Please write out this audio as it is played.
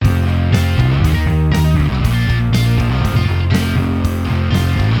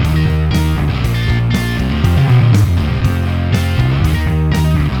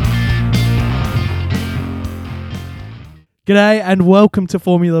G'day and welcome to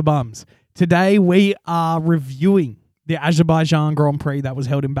Formula Bums. Today we are reviewing the Azerbaijan Grand Prix that was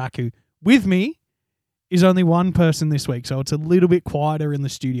held in Baku. With me is only one person this week, so it's a little bit quieter in the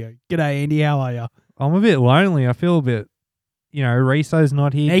studio. G'day, Andy. How are you? I'm a bit lonely. I feel a bit, Riso's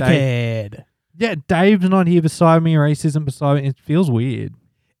not here. Naked. Dave's not here beside me. Reese isn't beside me. It feels weird.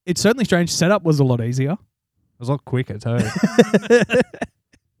 It's certainly strange. Setup was a lot easier. It was a lot quicker too.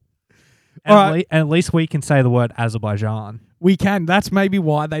 All right. At least we can say the word Azerbaijan. We can. That's maybe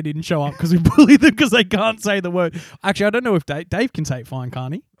why they didn't show up, because we bullied them because they can't say the word. Actually, I don't know if Dave can say it fine,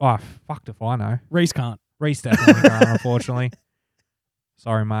 can't he? Oh, fucked if I know. Reese can't. Reese definitely can't, unfortunately.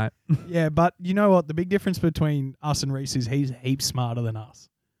 Sorry, mate. Yeah, but you know what? The big difference between us and Reese is he's heaps smarter than us.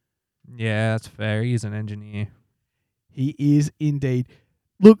 Yeah, that's fair. He's an engineer. He is indeed.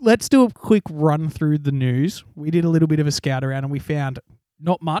 Look, let's do a quick run through the news. We did a little bit of a scout around and we found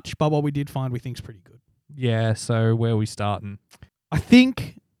not much, but what we did find we think's pretty good. Yeah, so where are we starting? I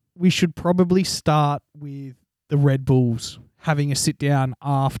think we should probably start with the Red Bulls having a sit down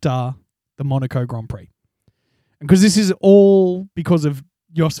after the Monaco Grand Prix. And because this is all because of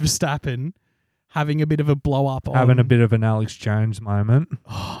Jos Verstappen having a bit of a blow up. Having a bit of an Alex Jones moment.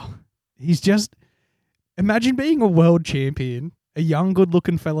 Oh, he's just... Imagine being a world champion, a young,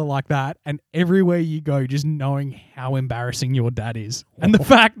 good-looking fella like that, and everywhere you go, just knowing how embarrassing your dad is. And the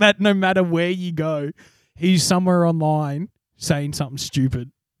fact that no matter where you go, he's somewhere online saying something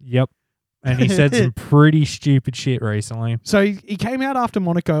stupid. Yep. And he said some pretty stupid shit recently. So he came out after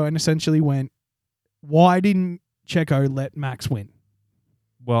Monaco and essentially went, why didn't Checo let Max win?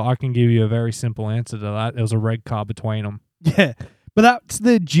 Well, I can give you a very simple answer to that. There was a red car between them. Yeah. But that's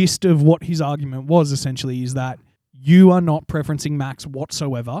the gist of what his argument was, essentially, is that you are not preferencing Max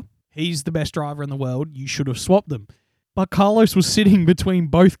whatsoever. He's the best driver in the world. You should have swapped them. But Carlos was sitting between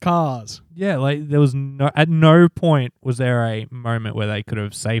both cars. Yeah, there was at no point was there a moment where they could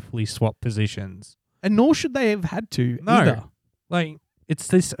have safely swapped positions. And nor should they have had to either. It's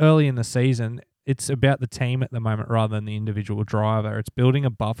this early in the season. It's about the team at the moment rather than the individual driver. It's building a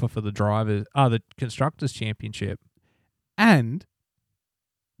buffer for the drivers, the Constructors' Championship. And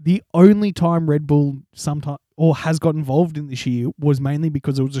the only time Red Bull has got involved in this year was mainly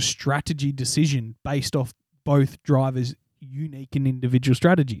because it was a strategy decision based off both drivers' unique and individual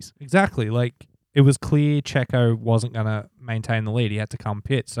strategies. Exactly. It was clear Checo wasn't going to maintain the lead. He had to come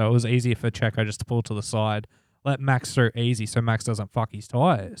pit. So it was easier for Checo just to pull to the side, let Max through easy so Max doesn't fuck his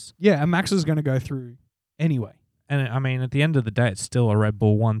tyres. Yeah, and Max is going to go through anyway. And, I mean, at the end of the day, it's still a Red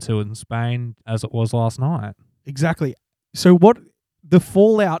Bull 1-2 in Spain as it was last night. Exactly. So what the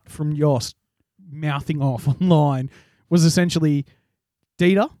fallout from Jos mouthing off online was essentially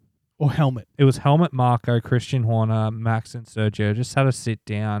Dieter or helmet. It was helmet, Marco, Christian Horner, Max and Sergio just had a sit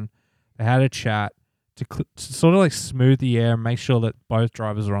down. They had a chat to sort of smooth the air and make sure that both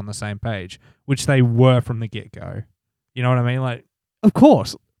drivers are on the same page, which they were from the get-go. You know what I mean? Of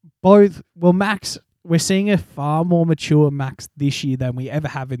course. Max, we're seeing a far more mature Max this year than we ever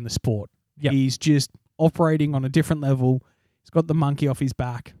have in the sport. Yep. He's just operating on a different level. He's got the monkey off his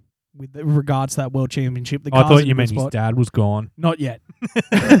back with regards to that World Championship. I thought you meant his dad was gone. Not yet.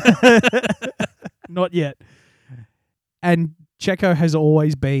 Not yet. And Checo has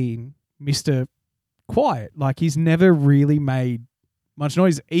always been Mr. Quiet. He's never really made much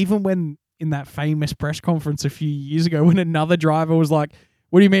noise. Even when in that famous press conference a few years ago when another driver was like,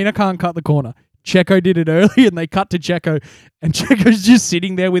 what do you mean I can't cut the corner? Checo did it early and they cut to Checo and Checo's just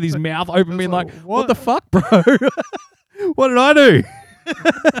sitting there with his mouth open being like, what the fuck, bro? What did I do?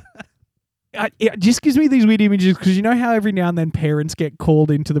 It just gives me these weird images because you know how every now and then parents get called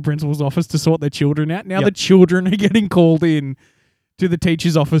into the principal's office to sort their children out? Now the children are getting called in to the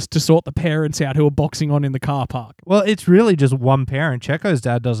teacher's office to sort the parents out who are boxing on in the car park. Well, it's really just one parent. Checo's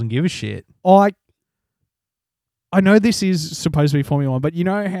dad doesn't give a shit. I know this is supposed to be Formula 1, but you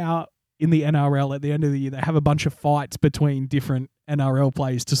know how in the NRL at the end of the year they have a bunch of fights between different NRL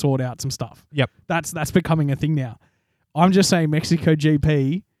players to sort out some stuff? Yep. That's becoming a thing now. I'm just saying Mexico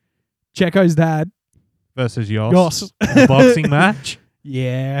GP, Checo's dad versus Jos. Boxing match.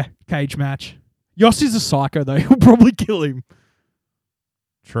 Yeah, cage match. Jos is a psycho though. He'll probably kill him.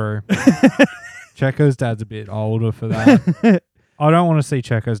 True. Checo's dad's a bit older for that. I don't want to see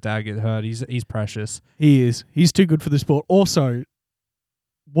Checo's dad get hurt. He's precious. He is. He's too good for the sport. Also,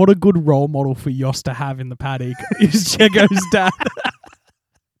 what a good role model for Jos to have in the paddock is Checo's dad.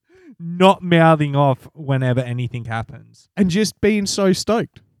 Not mouthing off whenever anything happens. And just being so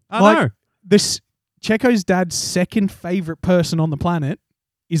stoked. I know. Checo's dad's second favourite person on the planet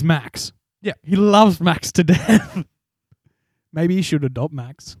is Max. Yeah. He loves Max to death. Maybe he should adopt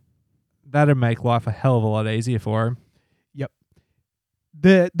Max. That'd make life a hell of a lot easier for him. Yep.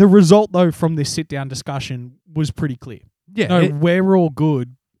 The result, though, from this sit-down discussion was pretty clear. Yeah, No, we're all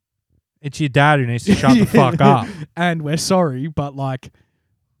good. it's your dad who needs to shut the fuck up. And we're sorry, but, like,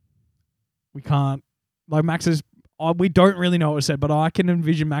 we can't... Like, Max is... we don't really know what was said, but I can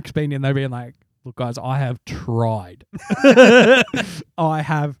envision Max being in there being like, look, guys, I have tried. I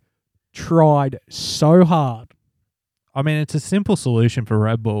have tried so hard. I mean, it's a simple solution for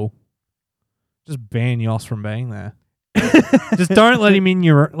Red Bull. Just ban Yoss from being there. Just don't let him in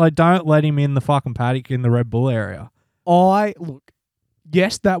don't let him in the fucking paddock in the Red Bull area.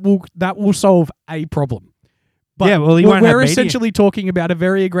 Yes, that will solve a problem. But yeah, well, we're essentially talking about a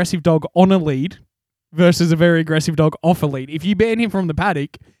very aggressive dog on a lead versus a very aggressive dog off a lead. If you ban him from the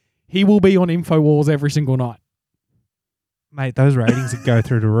paddock, he will be on InfoWars every single night. Mate, those ratings would go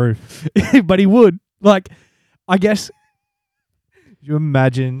through the roof. But he would. Like, I guess... Could you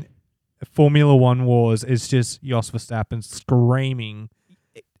imagine Formula One Wars is just Jos Verstappen screaming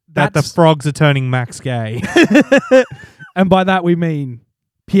that the frogs are turning Max gay. And by that we mean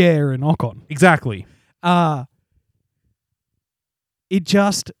Pierre and Ocon. Exactly. It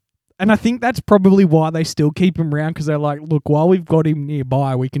just... And I think that's probably why they still keep him around, because they're like, look, while we've got him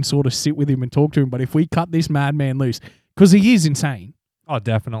nearby, we can sort of sit with him and talk to him. But if we cut this madman loose... Because he is insane. Oh,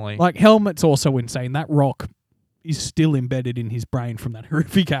 definitely. Like, Helmet's also insane. That rock is still embedded in his brain from that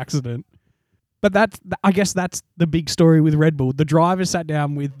horrific accident. But I guess that's the big story with Red Bull. The drivers sat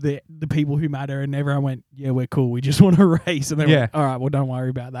down with the people who matter, and everyone went, yeah, we're cool. We just want to race. And they went, all right, well, don't worry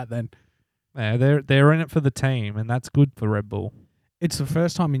about that then. Yeah, they're in it for the team, and that's good for Red Bull. It's the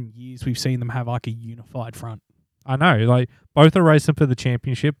first time in years we've seen them have like a unified front. I know. Like, both are racing for the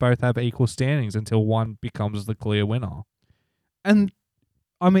championship. Both have equal standings until one becomes the clear winner. And,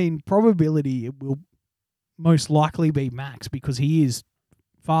 I mean, probability it will most likely be Max because he is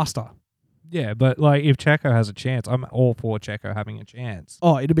faster. Yeah, but like if Checo has a chance, I'm all for Checo having a chance.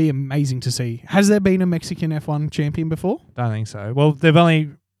 Oh, it'd be amazing to see. Has there been a Mexican F1 champion before? Don't think so. Well,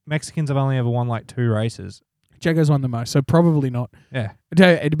 Mexicans have only ever won like 2 races. Checo's won the most, so probably not. Yeah.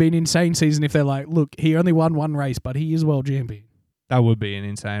 It'd be an insane season if they're like, look, he only won 1 race, but he is world champion. That would be an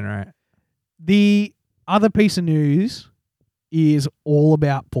insane, right? The other piece of news is all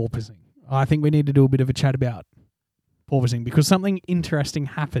about porpoising. I think we need to do a bit of a chat about porpoising because something interesting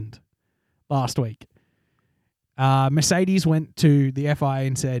happened last week. Mercedes went to the FIA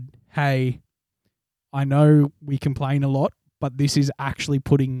and said, hey, I know we complain a lot, but this is actually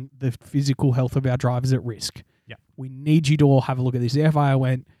putting the physical health of our drivers at risk. Yeah. We need you to all have a look at this. The FIA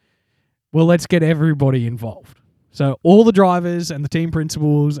went, well, let's get everybody involved. So all the drivers and the team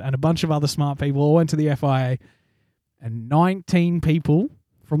principals and a bunch of other smart people all went to the FIA, and 19 people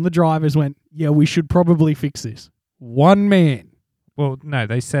from the drivers went, yeah, we should probably fix this. One man. Well, no,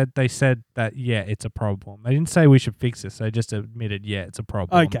 they said that, yeah, it's a problem. They didn't say we should fix this. They just admitted, yeah, it's a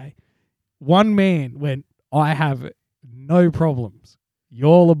problem. Okay. One man went, I have no problems. You're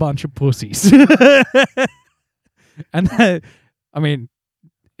all a bunch of pussies. And I mean,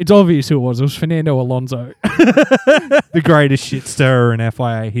 it's obvious who it was. It was Fernando Alonso. The greatest shit stirrer in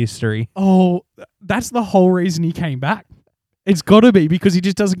FIA history. Oh, that's the whole reason he came back. It's got to be because he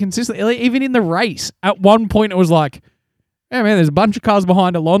just doesn't consistently. Like, even in the race, at one point it was like, yeah, man, there's a bunch of cars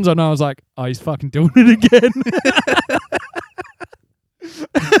behind Alonso. And I was like, oh, he's fucking doing it again.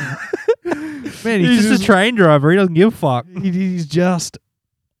 Man, he's just a train driver. He doesn't give a fuck. He's just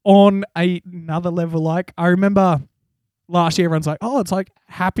on another level. Like, I remember last year, everyone's like, oh, it's like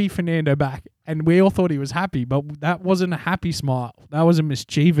happy Fernando back. And we all thought he was happy, but that wasn't a happy smile. That was a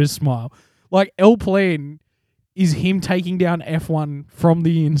mischievous smile. Like, El Plan is him taking down F1 from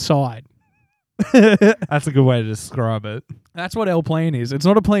the inside. That's a good way to describe it. That's what El Plan is. It's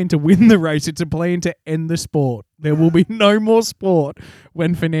not a plan to win the race. It's a plan to end the sport. There will be no more sport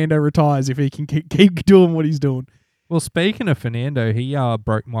when Fernando retires if he can keep doing what he's doing. Well, speaking of Fernando, he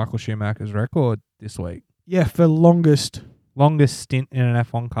broke Michael Schumacher's record this week. Yeah, for longest stint in an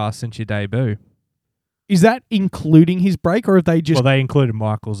F1 car since your debut. Is that including his break, or have they just... Well, they included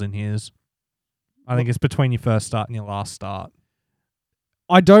Michael's in his. I think it's between your first start and your last start.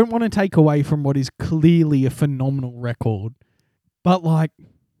 I don't want to take away from what is clearly a phenomenal record, but like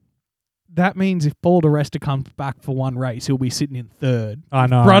that means if Paul di Resta comes back for one race, he'll be sitting in third. I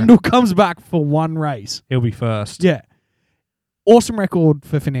know. If Brundle comes back for one race, he'll be first. Yeah. Awesome record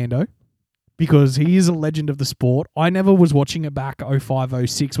for Fernando because he is a legend of the sport. I never was watching it back 05,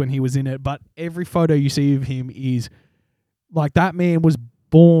 06 when he was in it, but every photo you see of him is like that man was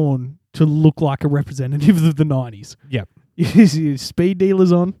born to look like a representative of the 90s. Yep. His speed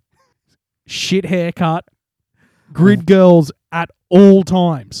dealers on, shit haircut, grid girls at all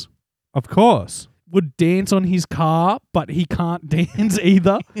times. Of course. would dance on his car, but he can't dance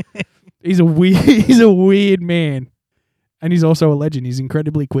either. He's a weird man. And he's also a legend. He's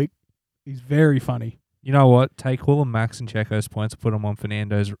incredibly quick. He's very funny. You know what? Take all of Max and Checo's points and put them on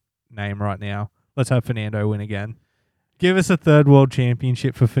Fernando's name right now. Let's have Fernando win again. Give us a third world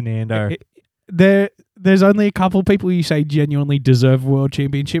championship for Fernando. There's only a couple people you say genuinely deserve a world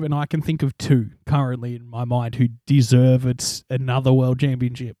championship, and I can think of two currently in my mind who deserve another world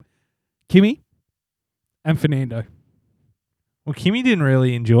championship. Kimi and Fernando. Well, Kimi didn't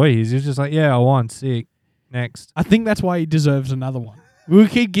really enjoy his. He was just like, yeah, I won. Sick. Next. I think that's why he deserves another one. We'll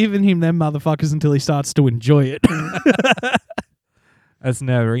keep giving him them motherfuckers until he starts to enjoy it.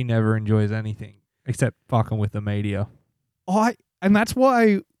 He never enjoys anything except fucking with the media. And that's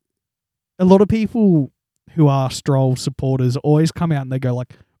why a lot of people who are Stroll supporters always come out and they go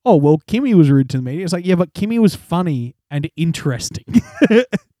like, oh, well, Kimi was rude to the media. It's like, yeah, but Kimi was funny and interesting.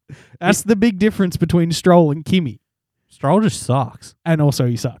 That's the big difference between Stroll and Kimi. Stroll just sucks. And also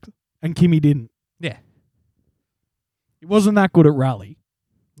he sucks. And Kimi didn't. Yeah. He wasn't that good at rally.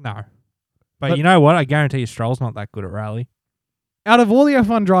 No. But you know what? I guarantee you Stroll's not that good at rally. Out of all the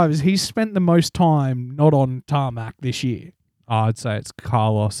F1 drivers, he's spent the most time not on tarmac this year. Oh, I'd say it's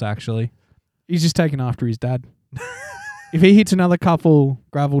Carlos, actually. He's just taken after his dad. If he hits another couple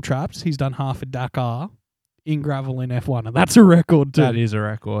gravel traps, he's done half a Dakar in gravel in F1, and that's a record too. That is a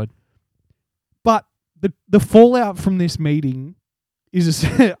record. But the fallout from this meeting is,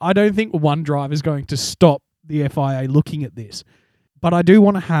 I don't think one driver is going to stop the FIA looking at this. But I do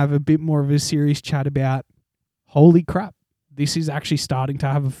want to have a bit more of a serious chat about, holy crap, this is actually starting to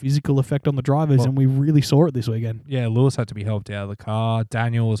have a physical effect on the drivers, and we really saw it this weekend. Yeah, Lewis had to be helped out of the car.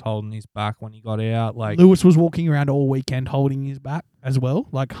 Daniel was holding his back when he got out. Lewis was walking around all weekend holding his back as well,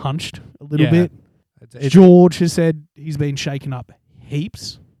 like hunched a little bit. It's George has said he's been shaken up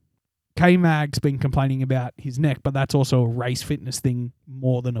heaps. K-Mag's been complaining about his neck, but that's also a race fitness thing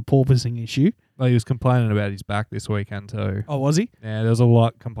more than a porpoising issue. Well, he was complaining about his back this weekend too. Oh, was he? Yeah, there was a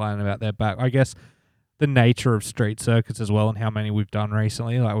lot complaining about their back. I guess the nature of street circuits as well and how many we've done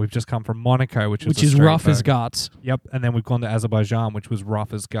recently. Like we've just come from Monaco, which is rough as guts. Yep, and then we've gone to Azerbaijan, which was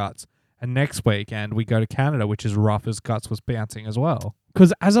rough as guts. And next weekend we go to Canada, which is rough as guts was bouncing as well.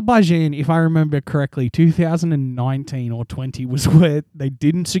 Because Azerbaijan, if I remember correctly, 2019 or 20 was where they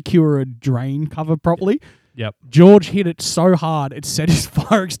didn't secure a drain cover properly. Yep. George hit it so hard, it set his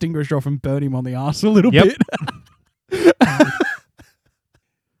fire extinguisher off and burned him on the arse a little bit.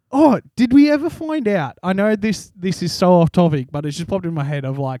 Oh, did we ever find out? I know this is so off topic, but it's just popped in my head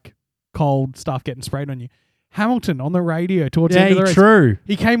of like cold stuff getting sprayed on you. Hamilton on the radio towards the end of the race. True.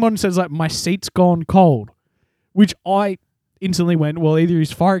 He came on and says like, my seat's gone cold, which I instantly went, well, either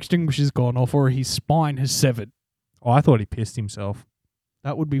his fire extinguisher's gone off or his spine has severed. Oh, I thought he pissed himself.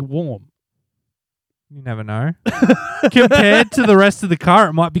 That would be warm. You never know. Compared to the rest of the car,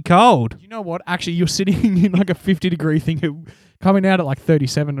 it might be cold. You know what? Actually, you're sitting in like a 50-degree thing. Coming out at like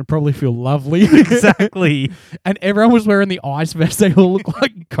 37 would probably feel lovely. Exactly. And everyone was wearing the ice vest. They all look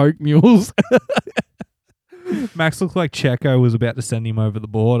like Coke mules. Max looked like Checo was about to send him over the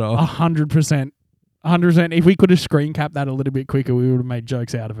border. 100%. 100%. If we could have screen capped that a little bit quicker, we would have made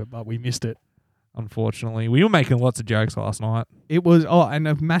jokes out of it, but we missed it. Unfortunately. We were making lots of jokes last night. It was, and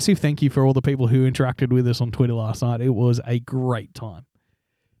a massive thank you for all the people who interacted with us on Twitter last night. It was a great time.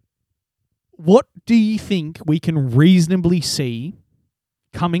 What do you think we can reasonably see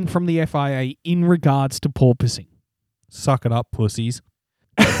coming from the FIA in regards to porpoising? Suck it up, pussies.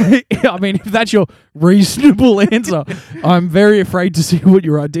 I mean, if that's your reasonable answer, I'm very afraid to see what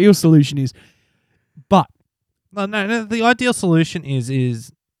your ideal solution is. But no, the ideal solution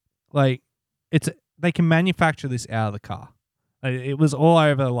is like they can manufacture this out of the car. It was all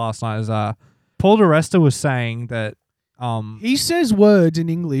over last night. As Paul di Resta was saying that he says words in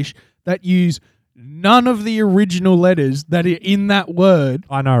English that use none of the original letters that are in that word.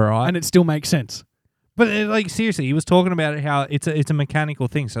 I know, right? And it still makes sense. But like seriously, he was talking about it, how it's a mechanical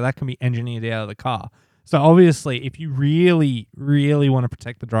thing, so that can be engineered out of the car. So obviously, if you really, really want to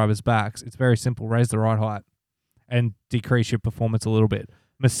protect the driver's backs, it's very simple: raise the ride height and decrease your performance a little bit.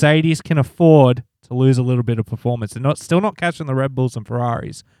 Mercedes can afford to lose a little bit of performance. They're still not catching the Red Bulls and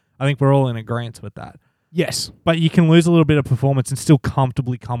Ferraris. I think we're all in agreement with that. Yes, but you can lose a little bit of performance and still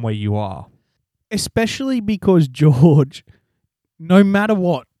comfortably come where you are. Especially because George, no matter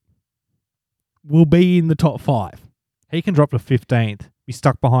what, will be in the top 5. He can drop to 15th, be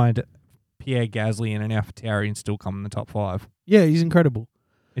stuck behind Pierre Gasly in an AlphaTauri and still come in the top 5. Yeah, he's incredible.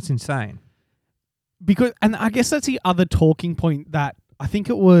 It's insane. And I guess that's the other talking point that I think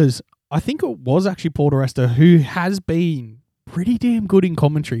it was actually Paul di Resta who has been pretty damn good in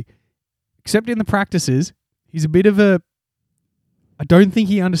commentary. except in the practices, he's a bit of a... I don't think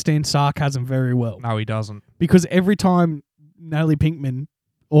he understands sarcasm very well. No, he doesn't. Because every time Natalie Pinkman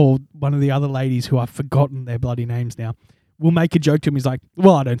or one of the other ladies who I've forgotten their bloody names now will make a joke to him, he's like,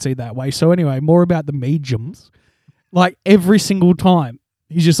 well, I don't see it that way. So anyway, more about the mediums. Like every single time,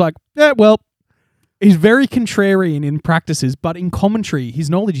 he's just like, yeah, well, he's very contrarian in practices, but in commentary, his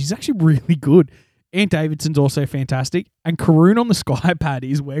knowledge is actually really good. Ant Davidson's also fantastic. And Karoon on the sky pad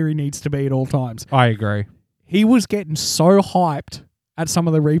is where he needs to be at all times. I agree. He was getting so hyped at some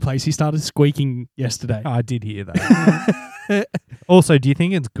of the replays, he started squeaking yesterday. I did hear that. Also, do you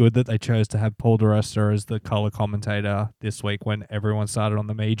think it's good that they chose to have Paul DeRosa as the colour commentator this week when everyone started on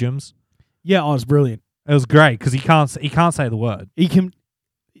the mediums? Yeah, it was brilliant. It was great because he can't say the word. He can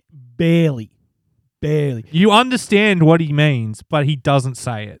barely. You understand what he means, but he doesn't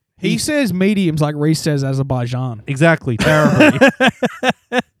say it. He says mediums like Reese says Azerbaijan. Exactly, terribly.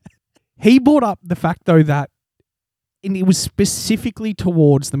 He brought up the fact, though, that and it was specifically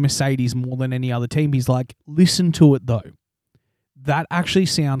towards the Mercedes more than any other team. He's like, listen to it, though. That actually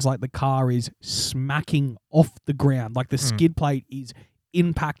sounds like the car is smacking off the ground. Like the skid plate is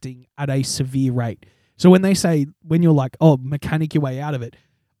impacting at a severe rate. So when they say, when you're like, oh, mechanic your way out of it,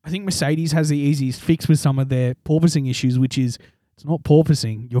 I think Mercedes has the easiest fix with some of their porpoising issues, which is, it's not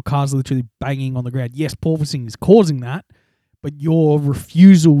porpoising. Your car's literally banging on the ground. Yes, porpoising is causing that, but your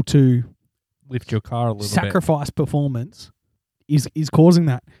refusal to lift your car a little sacrifice performance is causing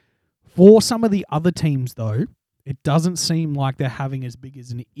that. For some of the other teams, though, it doesn't seem like they're having as big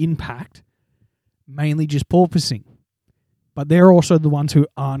as an impact, mainly just porpoising. But they're also the ones who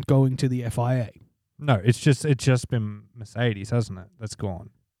aren't going to the FIA. No, it's just been Mercedes, hasn't it? That's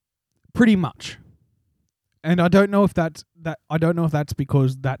gone. Pretty much. And I don't know if that's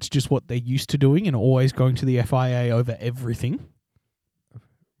because that's just what they're used to doing and always going to the FIA over everything.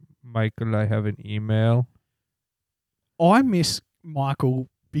 Michael, I have an email. I miss Michael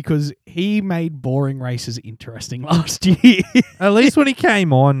because he made boring races interesting last year. At least when he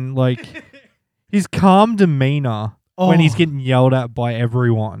came on, like, his calm demeanor when he's getting yelled at by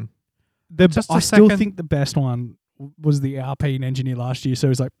everyone. I still think the best one was the Alpine engineer last year. So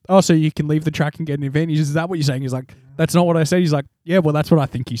he's like, oh, so you can leave the track and get an advantage. Is that what you're saying? He's like, that's not what I said. He's like, yeah, well, that's what I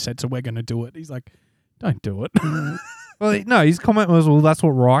think you said. So we're going to do it. He's like, don't do it. Well, no, his comment was, well, that's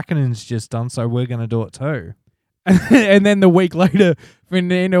what Raikkonen's just done, so we're going to do it too. And then the week later,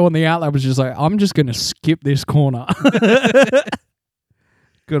 Fernando on the outlap was just like, I'm just going to skip this corner.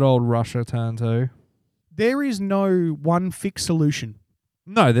 Good old Russia turn two. There is no one fixed solution.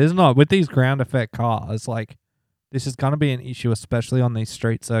 No, there's not. With these ground effect cars, like, this is going to be an issue, especially on these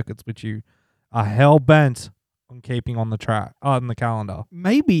street circuits, which you are hell-bent on keeping on the track, on the calendar.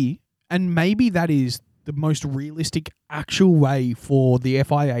 Maybe that is the most realistic actual way for the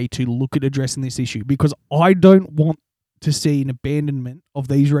FIA to look at addressing this issue, because I don't want to see an abandonment of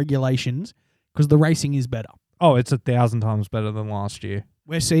these regulations because the racing is better. Oh, it's 1,000 times better than last year.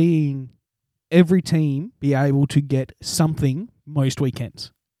 We're seeing every team be able to get something most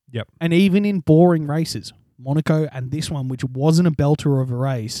weekends. Yep. And even in boring races, Monaco and this one, which wasn't a belter of a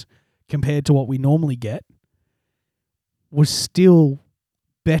race compared to what we normally get, was still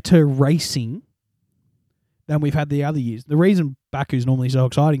better racing than we've had the other years. The reason Baku's normally so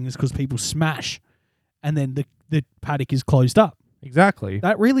exciting is because people smash and then the paddock is closed up. Exactly.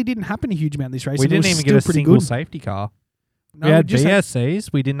 That really didn't happen a huge amount this race. We didn't even get a single safety car. No, we had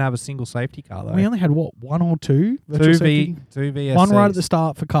VSCs. We didn't have a single safety car, though. We only had, what, one or two? Two VSCs. One right at the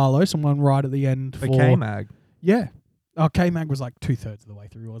start for Carlos and one right at the end for K-Mag. Yeah. Oh, K-Mag was like 2/3 of the way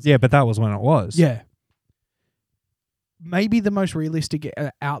through, wasn't it? Yeah, but that was when it was. Yeah. Maybe the most realistic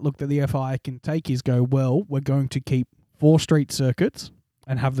outlook that the FIA can take is go, well, we're going to keep 4 street circuits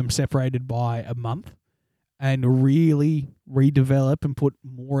and have them separated by a month and really redevelop and put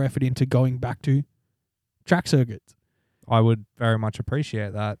more effort into going back to track circuits. I would very much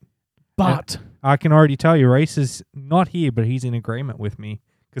appreciate that. But I can already tell you, Race is not here, but he's in agreement with me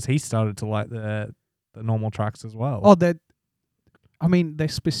because he started to like the normal tracks as well. Oh, they're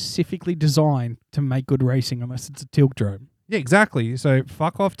specifically designed to make good racing unless it's a tilkdrome. Yeah, exactly. So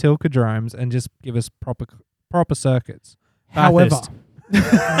fuck off tilkadromes and just give us proper circuits. However,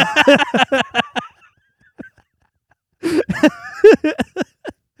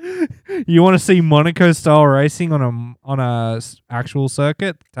 you want to see Monaco style racing on a actual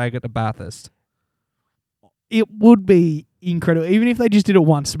circuit? Take it to Bathurst. it would be incredible, even if they just did it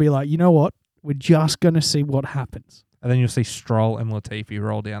once, to be like, you know what, we're just going to see what happens. And then you'll see Stroll and Latifi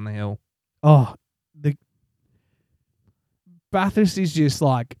roll down the hill. Oh, Bathurst is just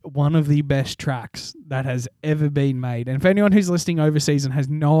like one of the best tracks that has ever been made. And if anyone who's listening overseas and has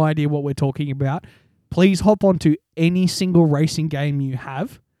no idea what we're talking about, please hop onto any single racing game you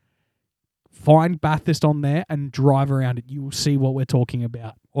have, find Bathurst on there and drive around it. You will see what we're talking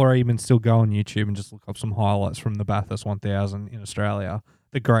about. Or even still go on YouTube and just look up some highlights from the Bathurst 1000 in Australia.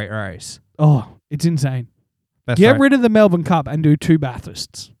 The great race. Oh, it's insane. Best Get race. rid of the Melbourne Cup and do 2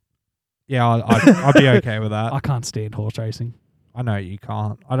 Bathursts. Yeah, I'd be okay with that. I can't stand horse racing. I know you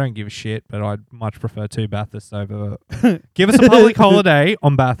can't. I don't give a shit, but I'd much prefer 2 Bathursts over... Give us a public holiday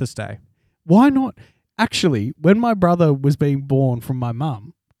on Bathurst Day. Why not? Actually, when my brother was being born from my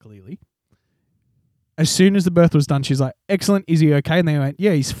mum, clearly, as soon as the birth was done, she's like, excellent, is he okay? And they went,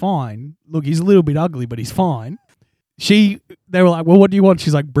 yeah, he's fine. Look, he's a little bit ugly, but he's fine. They were like, well, what do you want?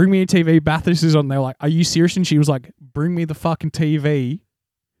 She's like, bring me a TV. Bathurst is on. They were like, are you serious? And she was like, bring me the fucking TV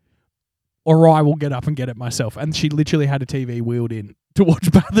or I will get up and get it myself. And she literally had a TV wheeled in to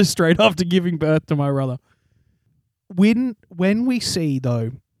watch Bathurst straight after giving birth to my brother. When we see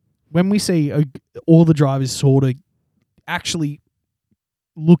all the drivers sort of actually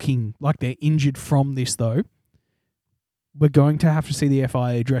looking like they're injured from this, though, we're going to have to see the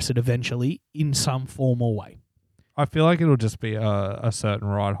FIA address it eventually in some form or way. I feel like it'll just be a certain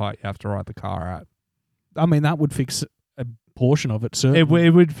ride height you have to ride the car at. I mean, that would fix a portion of it, certainly.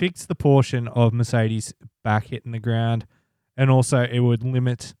 It would fix the portion of Mercedes back hitting the ground, and also it would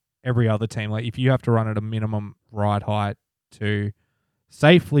limit every other team. Like, if you have to run at a minimum ride height to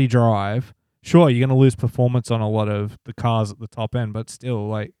safely drive, sure, you're going to lose performance on a lot of the cars at the top end, but still,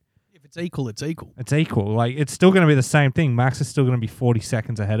 like... If it's equal, it's equal. It's equal. Like, it's still going to be the same thing. Max is still going to be 40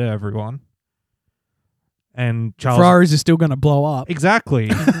 seconds ahead of everyone. And Charles... Ferraris is still going to blow up. Exactly.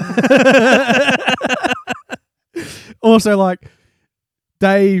 Also, like,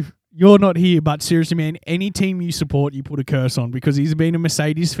 Dave, you're not here, but seriously, man, any team you support, you put a curse on, because he's been a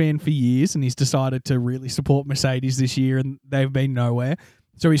Mercedes fan for years and he's decided to really support Mercedes this year and they've been nowhere.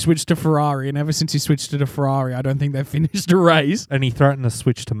 So he switched to Ferrari, and ever since he switched to Ferrari, I don't think they've finished a race. And he threatened to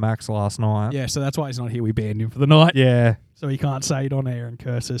switch to Max last night. Yeah, so that's why he's not here. We banned him for the night. Yeah. So he can't say it on air and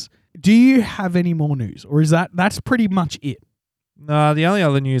curse us. Do you have any more news? Or is that's pretty much it? No, the only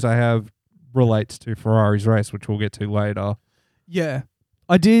other news I have relates to Ferrari's race, which we'll get to later. Yeah.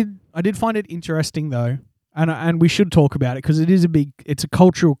 I did find it interesting, though, and we should talk about it because it's a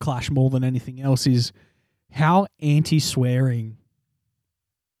cultural clash more than anything else, is how anti-swearing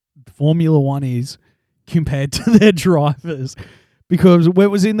Formula One is compared to their drivers. Because where it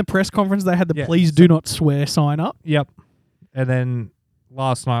was in the press conference, they had the please do not swear sign up. Yep. And then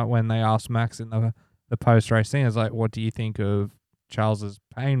last night when they asked Max in the post-race thing, I was like, what do you think of Charles's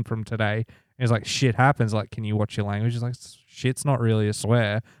pain from today? And he's like, shit happens. Like, can you watch your language? He's like, shit's not really a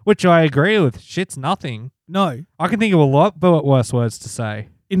swear, which I agree with. Shit's nothing. No. I can think of a lot but worse words to say.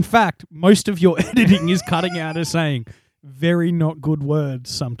 In fact, most of your editing is cutting out as saying very not good words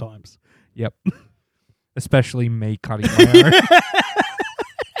sometimes. Yep. Especially me cutting my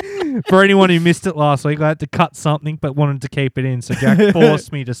own. For anyone who missed it last week, I had to cut something but wanted to keep it in, so Jack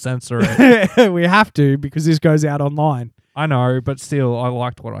forced me to censor it. We have to, because this goes out online. I know, but still, I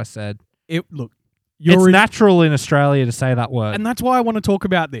liked what I said. It's natural in Australia to say that word. And that's why I want to talk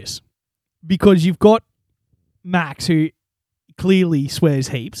about this. Because you've got Max, who clearly swears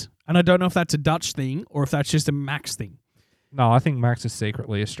heaps, and I don't know if that's a Dutch thing or if that's just a Max thing. No, I think Max is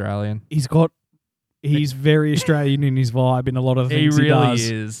secretly Australian. He's very Australian in his vibe in a lot of the things he does.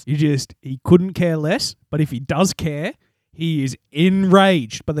 He really is. He couldn't care less, but if he does care, he is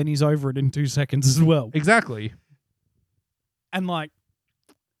enraged, but then he's over it in 2 seconds as well. Exactly. And like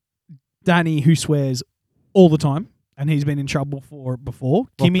Danny, who swears all the time, and he's been in trouble for it before.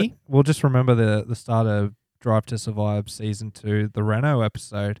 Kimmy. We'll just remember the start of Drive to Survive Season 2, the Renault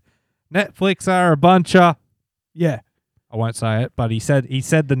episode. Netflix are a bunch of... Yeah. I won't say it, but he said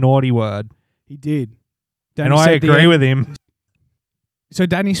the naughty word. He did. Danny and I agree with him. So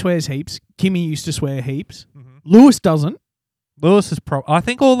Danny swears heaps. Kimmy used to swear heaps. Mm-hmm. Lewis doesn't. Lewis is I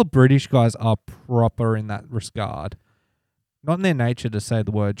think all the British guys are proper in that regard. Not in their nature to say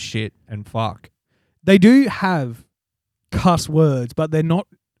the word shit and fuck. They do have cuss words, but they're not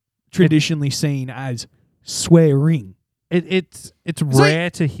traditionally seen as swearing. It's rare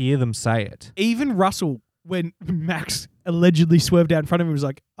to hear them say it. Even Russell, when Max allegedly swerved out in front of him, was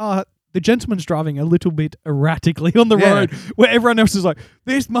like, the gentleman's driving a little bit erratically on the road, where everyone else is like,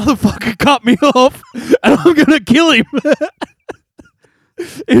 this motherfucker cut me off and I'm going to kill him.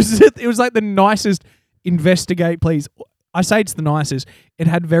 It was like the nicest investigate, please. I say it's the nicest. It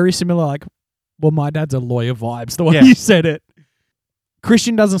had very similar, like, well, my dad's a lawyer vibes, the way you said it.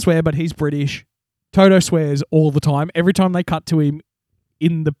 Christian doesn't swear, but he's British. Toto swears all the time. Every time they cut to him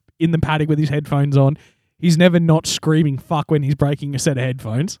in the paddock with his headphones on, he's never not screaming fuck when he's breaking a set of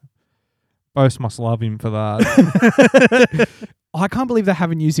headphones. Both must love him for that. I can't believe they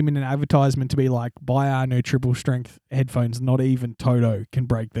haven't used him in an advertisement to be like, buy our new triple strength headphones. Not even Toto can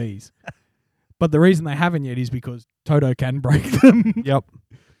break these. But the reason they haven't yet is because Toto can break them. Yep.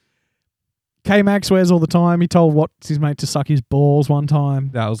 K-Mag swears all the time. He told what's his mate to suck his balls one time.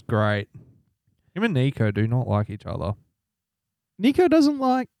 That was great. Him and Nico do not like each other. Nico doesn't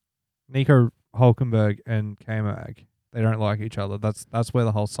like... Nico Hulkenberg and K-Mag, they don't like each other. That's where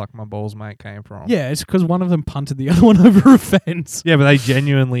the whole suck my balls mate came from. Yeah, it's because one of them punted the other one over a fence. Yeah, but they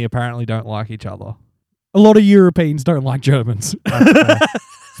genuinely apparently don't like each other. A lot of Europeans don't like Germans.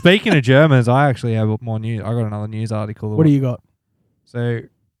 Speaking of Germans, I actually have more news. I got another news article. What do you got? So...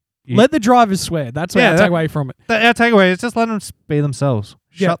 let the drivers swear. That's what I take away from it. Our takeaway is just let them be themselves.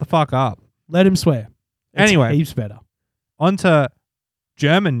 Shut the fuck up. Let him swear. Anyway. It's heaps better. On to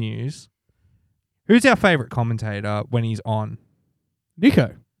German news. Who's our favourite commentator when he's on?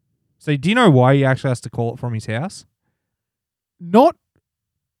 Nico. So do you know why he actually has to call it from his house? Not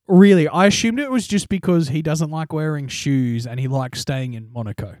really. I assumed it was just because he doesn't like wearing shoes and he likes staying in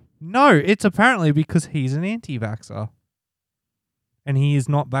Monaco. No, it's apparently because he's an anti-vaxxer. And he is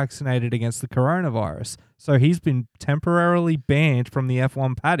not vaccinated against the coronavirus. So he's been temporarily banned from the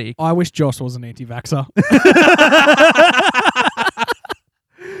F1 paddock. I wish Joss was an anti-vaxxer.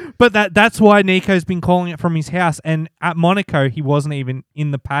 But that's why Nico's been calling it from his house. And at Monaco, he wasn't even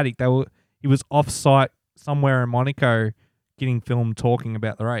in the paddock. He was off-site somewhere in Monaco getting filmed talking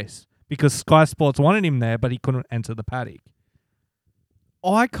about the race. Because Sky Sports wanted him there, but he couldn't enter the paddock.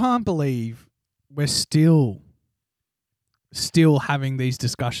 I can't believe we're still having these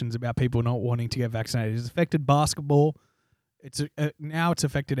discussions about people not wanting to get vaccinated. It's affected basketball. Now it's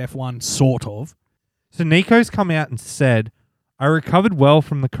affected F1, sort of. So Nico's come out and said, I recovered well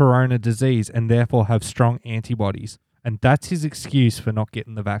from the corona disease and therefore have strong antibodies. And that's his excuse for not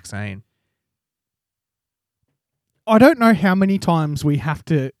getting the vaccine. I don't know how many times we have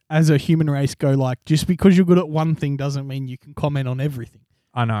to, as a human race, go like, just because you're good at one thing doesn't mean you can comment on everything.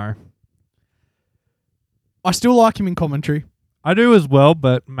 I know. I still like him in commentary. I do as well,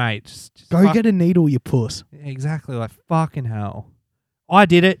 but mate, just go get a needle, you puss. Exactly, like fucking hell. I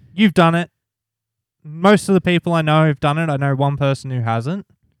did it. You've done it. Most of the people I know have done it. I know one person who hasn't.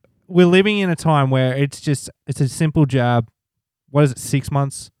 We're living in a time where it's a simple jab. What is it, 6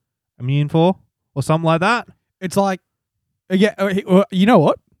 months immune for? Or something like that? It's like, you know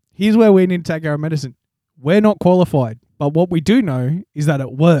what? Here's where we need to take our medicine. We're not qualified, but what we do know is that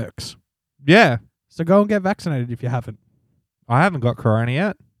it works. Yeah. So go and get vaccinated if you haven't. I haven't got corona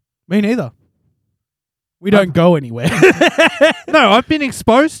yet. Me neither. We don't go anywhere. No, I've been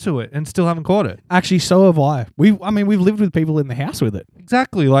exposed to it and still haven't caught it. Actually, so have I. We've lived with people in the house with it.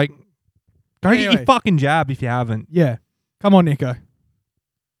 Exactly. Like, go get Anyway. your fucking jab if you haven't. Yeah. Come on, Nico.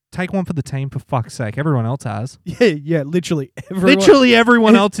 Take one for the team, for fuck's sake. Everyone else has. Yeah, literally everyone. Literally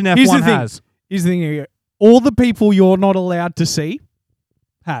everyone else in Here's F1 the thing. has. Here's the thing here. All the people you're not allowed to see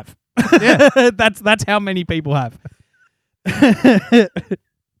have. Yeah. That's how many people have.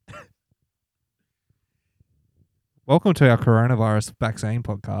 Welcome to our coronavirus vaccine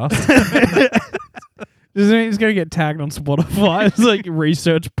podcast. He's going to get tagged on Spotify. It's like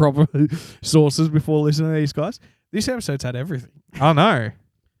research proper sources before listening to these guys. This episode's had everything. Oh, no.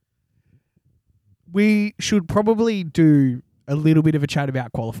 We should probably do a little bit of a chat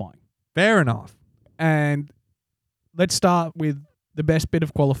about qualifying. Fair enough. And let's start with the best bit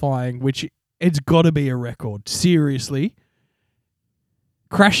of qualifying, which it's got to be a record. Seriously.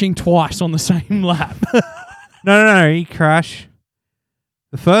 Crashing twice on the same lap. No. He crashed.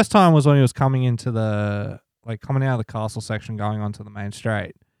 The first time was when he was coming into coming out of the castle section going onto the main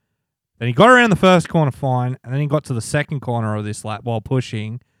straight. Then he got around the first corner fine, and then he got to the second corner of this lap while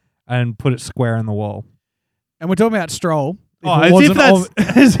pushing and put it square in the wall. And we're talking about Stroll.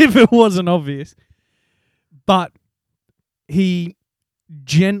 As if it wasn't obvious. But he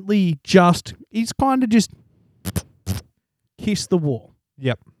gently he's kind of just kissed the wall.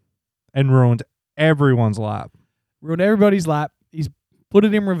 Yep. And ruined everyone's lap. Ruined everybody's lap. He's put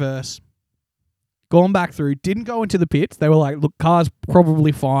it in reverse. Gone back through. Didn't go into the pits. They were like, look, car's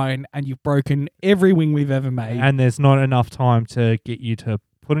probably fine and you've broken every wing we've ever made. And there's not enough time to get you to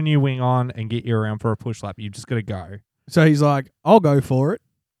put a new wing on and get you around for a push lap. You've just got to go. So he's like, I'll go for it.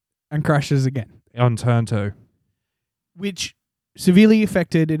 And crashes again. On turn 2. Which severely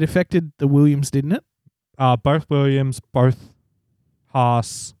affected the Williams, didn't it? Both Williams, both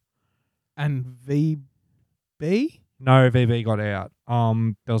Haas. And VB? No, VB got out.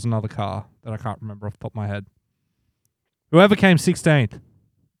 There was another car that I can't remember off the top of my head. Whoever came 16th.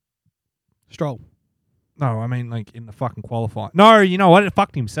 Stroll. No, I mean like in the fucking qualifying. No, you know what? It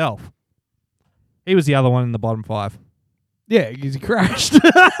fucked himself. He was the other one in the bottom 5. Yeah, because he crashed.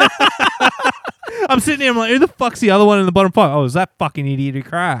 I'm sitting there, I'm like, who the fuck's the other one in the bottom 5? Oh, it was that fucking idiot who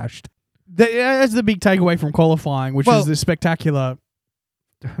crashed. That's the big takeaway from qualifying, which is the spectacular...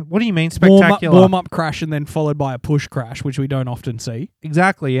 What do you mean spectacular? Warm-up crash and then followed by a push crash, which we don't often see.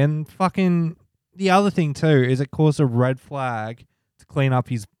 Exactly, and fucking... The other thing, too, is it caused a red flag to clean up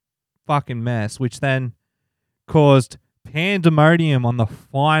his fucking mess, which then caused pandemonium on the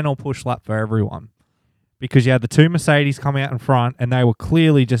final push lap for everyone. Because you had the 2 Mercedes coming out in front, and they were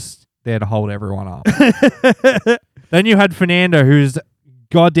clearly just there to hold everyone up. Then you had Fernando, who's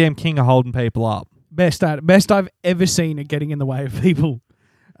goddamn king of holding people up. Best I've ever seen at getting in the way of people.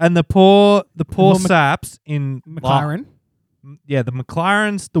 And the poor saps in McLaren. The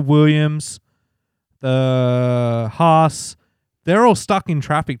McLarens, the Williams, the Haas, they're all stuck in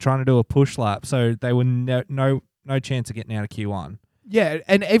traffic trying to do a push lap, so they were no chance of getting out of Q1. Yeah,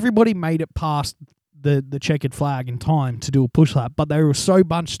 and everybody made it past the checkered flag in time to do a push lap, but they were so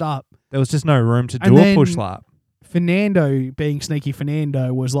bunched up. There was just no room to do a push lap. Fernando, being sneaky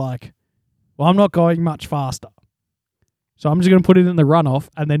Fernando, was like, well, I'm not going much faster. So I'm just going to put it in the runoff,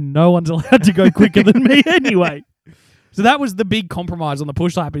 and then no one's allowed to go quicker than me anyway. So that was the big compromise on the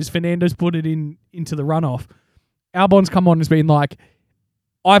push lap, is Fernando's put it into the runoff. Albon's come on and has been like,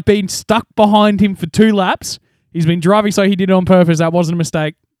 I've been stuck behind him for 2 laps. He's been driving, so he did it on purpose. That wasn't a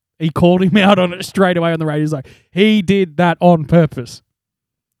mistake. He called him out on it straight away on the radio. He's like, he did that on purpose.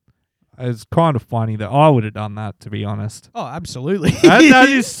 It's kind of funny that I would have done that, to be honest. Oh, absolutely. That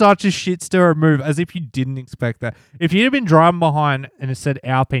is such a shit stirrer move, as if you didn't expect that. If you'd have been driving behind and it said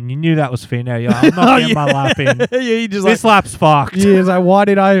Alpine, you knew that was Fernando. You're like, I'm not getting my lap in. Yeah, this lap's fucked. Yeah, it's like, why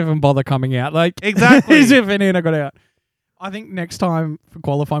did I even bother coming out? Like, exactly. As if Fernando got out. I think next time for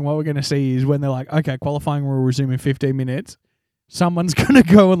qualifying, what we're going to see is when they're like, okay, qualifying will resume in 15 minutes. Someone's going to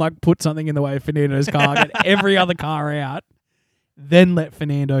go and like put something in the way of Fernando's car, get every other car out, then let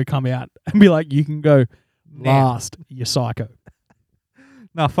Fernando come out and be like, you can go last, you psycho.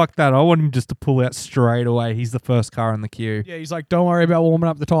 No, fuck that. I want him just to pull out straight away. He's the first car in the queue. Yeah, he's like, don't worry about warming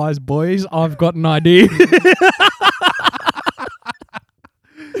up the tyres, boys. I've got an idea.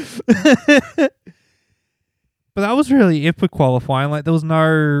 But that was really it for qualifying. Like, there was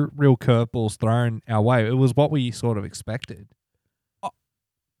no real curveballs thrown our way. It was what we sort of expected.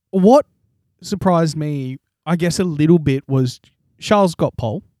 What surprised me, I guess, a little bit was Charles got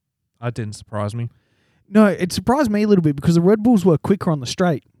pole. That didn't surprise me. No, it surprised me a little bit because the Red Bulls were quicker on the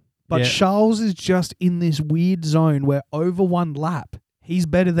straight. But Charles is just in this weird zone where over 1 lap, he's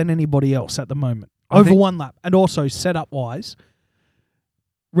better than anybody else at the moment. Over 1 lap. And also, setup-wise,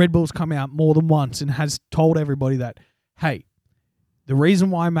 Red Bull's come out more than once and has told everybody that, hey, the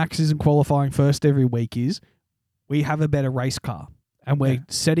reason why Max isn't qualifying first every week is we have a better race car. And we're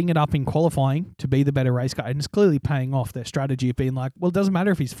setting it up in qualifying to be the better race car. And it's clearly paying off their strategy of being like, well, it doesn't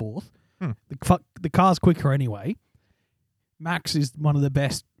matter if he's 4th. The car's quicker anyway. Max is one of the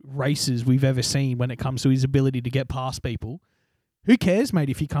best racers we've ever seen when it comes to his ability to get past people. Who cares,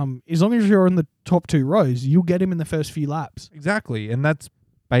 mate, if you come... As long as you're in the top 2 rows, you'll get him in the first few laps. Exactly. And that's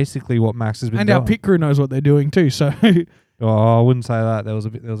basically what Max has been doing. And our pit crew knows what they're doing too, so... Oh, I wouldn't say that. There was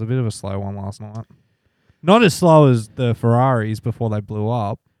a bit of a slow one last night. Not as slow as the Ferraris before they blew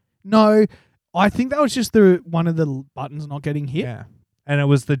up. No, I think that was just one of the buttons not getting hit. Yeah. And it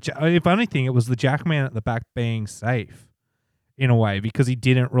was if anything, it was the Jackman at the back being safe in a way because he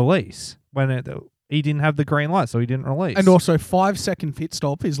didn't release. He didn't have the green light, so he didn't release. And also, 5-second pit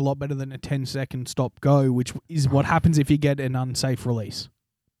stop is a lot better than a 10-second stop go, which is what happens if you get an unsafe release.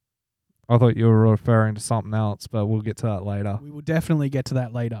 I thought you were referring to something else, but we'll get to that later. We will definitely get to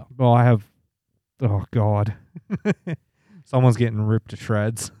that later. Well, I have... Oh, God. Someone's getting ripped to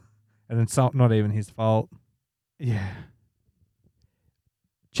shreds. And it's not even his fault. Yeah.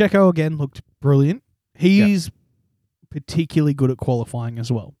 Checo, again, looked brilliant. He's particularly good at qualifying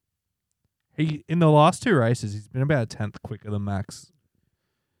as well. In the last 2 races, he's been about a 10th quicker than Max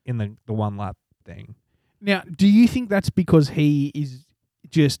in the 1 lap thing. Now, do you think that's because he is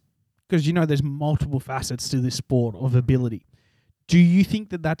just... Because, there's multiple facets to this sport of ability. Do you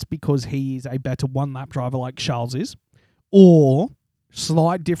think that that's because he is a better 1-lap driver like Charles is? Or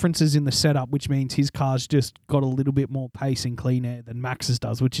slight differences in the setup, which means his car's just got a little bit more pace and clean air than Max's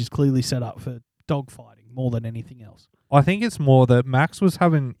does, which is clearly set up for dogfighting more than anything else? I think it's more that Max was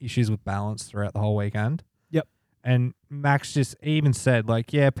having issues with balance throughout the whole weekend. Yep. And Max just even said,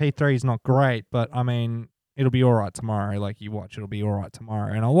 P3 is not great, but, I mean, it'll be all right tomorrow. Like, you watch, it'll be all right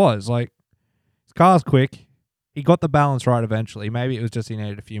tomorrow. And I was. Like, his car's quick. He got the balance right eventually. Maybe it was just he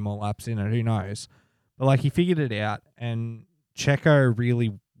needed a few more laps in it. Who knows? But, like, he figured it out. And Checo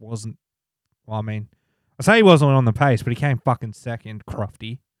really wasn't... Well, I mean, I say he wasn't on the pace, but he came fucking second,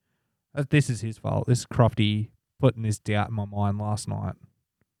 Crofty. This is his fault. This is Crofty putting this doubt in my mind last night.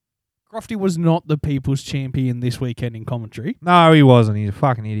 Crofty was not the people's champion this weekend in commentary. No, he wasn't. He's a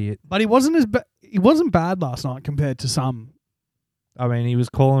fucking idiot. But he wasn't bad last night compared to some. I mean, he was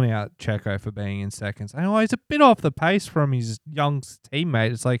calling out Checo for being in second. Saying, oh, he's a bit off the pace from his young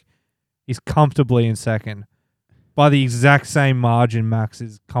teammate. It's like he's comfortably in second. By the exact same margin, Max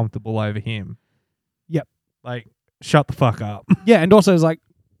is comfortable over him. Yep. Like, shut the fuck up. Yeah, and also it's like,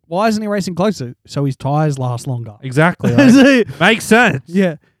 why isn't he racing closer? So his tyres last longer. Exactly. Like, makes sense.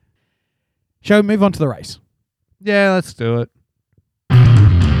 Yeah. Shall we move on to the race? Yeah, let's do it.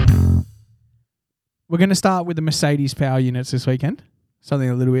 We're going to start with the Mercedes power units this weekend. Something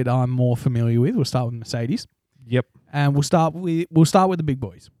a little bit I'm more familiar with. We'll start with Mercedes. Yep. And we'll start with the big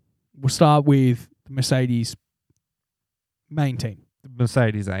boys. We'll start with the Mercedes main team. The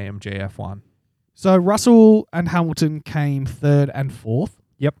Mercedes AMG F1. So Russell and Hamilton came third and fourth.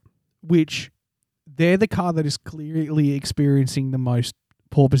 Yep. Which they're the car that is clearly experiencing the most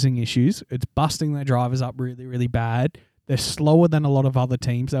porpoising issues. It's busting their drivers up really, really bad. They're slower than a lot of other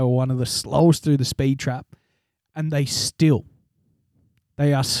teams. They were one of the slowest through the speed trap. And they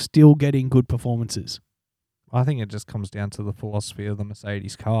are still getting good performances. I think it just comes down to the philosophy of the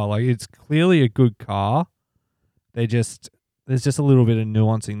Mercedes car. Like, it's clearly a good car. There's just a little bit of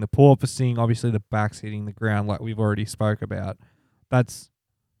nuancing. The porpoising, obviously the back's hitting the ground like we've already spoke about. That's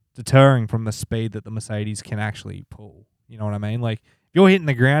deterring from the speed that the Mercedes can actually pull. You know what I mean? Like, if you're hitting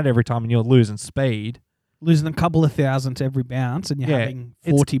the ground every time and you're losing speed, losing a couple of thousandths every bounce, and you're having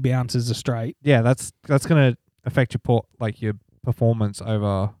 40 bounces a straight. Yeah, that's going to affect your performance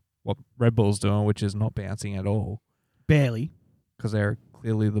over what Red Bull's doing, which is not bouncing at all. Barely. Because they're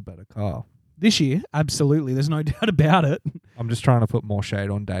clearly the better car. This year, absolutely. There's no doubt about it. I'm just trying to put more shade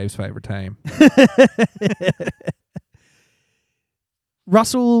on Dave's favourite team.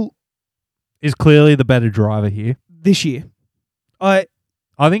 Russell is clearly the better driver here. This year. I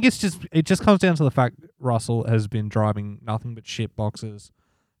think it just comes down to the fact Russell has been driving nothing but shit boxes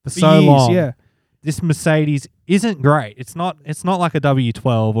for so years, long. Yeah. This Mercedes isn't great. It's not like a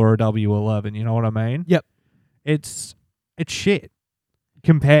W12 or a W11, you know what I mean? Yep. It's shit.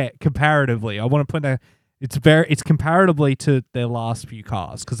 Comparatively. I want to put that it's comparatively to their last few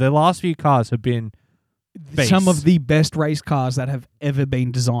cars, because their last few cars have been some of the best race cars that have ever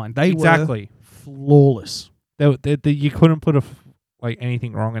been designed. They were flawless. You couldn't put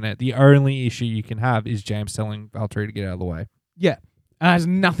anything wrong in it. The only issue you can have is James telling Valtteri to get out of the way. Yeah. And it has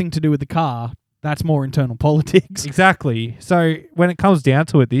nothing to do with the car. That's more internal politics. Exactly. So when it comes down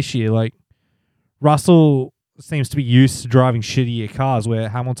to it this year, like, Russell seems to be used to driving shittier cars, where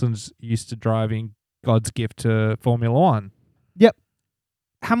Hamilton's used to driving God's gift to Formula One. Yep.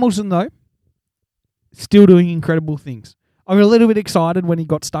 Hamilton, though, still doing incredible things. I'm a little bit excited when he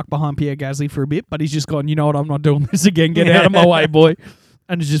got stuck behind Pierre Gasly for a bit, but he's just gone, you know what, I'm not doing this again. Get out of my way, boy.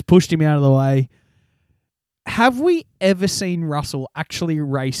 And has just pushed him out of the way. Have we ever seen Russell actually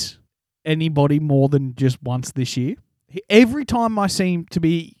race anybody more than just once this year? Every time I seem to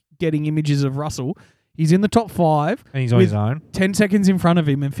be getting images of Russell, he's in the top 5. And he's on his own. 10 seconds in front of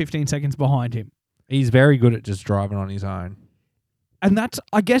him and 15 seconds behind him. He's very good at just driving on his own. And that's,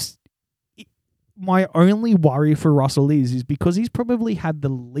 I guess, my only worry for Russell is because he's probably had the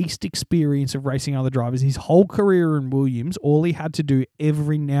least experience of racing other drivers. His whole career in Williams, all he had to do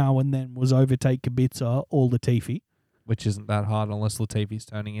every now and then was overtake Kubica or Latifi. Which isn't that hard unless Latifi's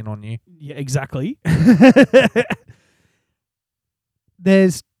turning in on you. Yeah, exactly.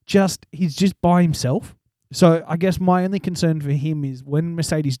 He's just by himself. So I guess my only concern for him is when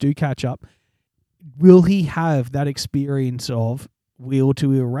Mercedes do catch up, will he have that experience of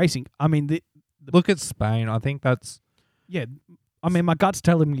wheel-to-wheel racing? I mean, look at Spain. I think that's... Yeah. I mean, my gut's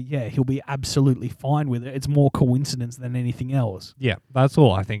telling me, he'll be absolutely fine with it. It's more coincidence than anything else. Yeah, that's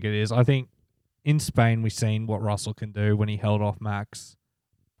all I think it is. I think in Spain we've seen what Russell can do when he held off Max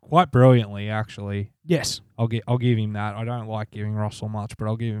quite brilliantly, actually. Yes. I'll give him that. I don't like giving Russell much, but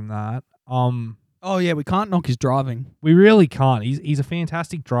I'll give him that. Oh, yeah, we can't knock his driving. We really can't. He's a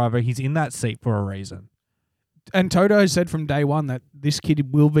fantastic driver. He's in that seat for a reason. And Toto said from day one that this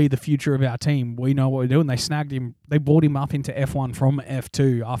kid will be the future of our team. We know what we're doing. They snagged him. They brought him up into F1 from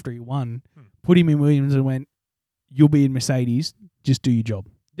F2 after he won, put him in Williams and went, you'll be in Mercedes. Just do your job.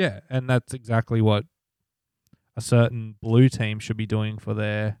 Yeah, and that's exactly what a certain blue team should be doing for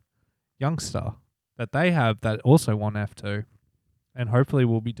their youngster. that they have that also won F2. And hopefully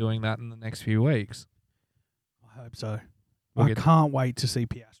we'll be doing that in the next few weeks. I hope so. We'll I get- can't wait to see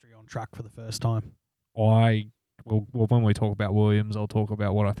Piastri on track for the first time. Well, when we talk about Williams, I'll talk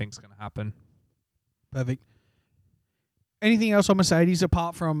about what I think is going to happen. Perfect. Anything else on Mercedes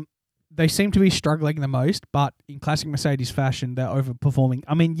apart from they seem to be struggling the most, but in classic Mercedes fashion, they're overperforming.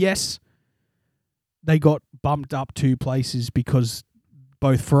 I mean, yes, they got bumped up 2 places because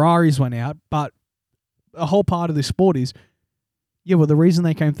both Ferraris went out, but a whole part of this sport is, the reason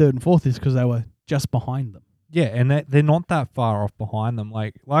they came 3rd and 4th is because they were just behind them. Yeah, and they're not that far off behind them.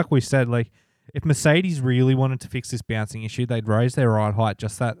 Like we said, if Mercedes really wanted to fix this bouncing issue, they'd raise their ride height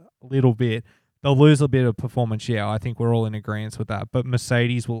just that little bit. They'll lose a bit of performance. Yeah, I think we're all in agreement with that. But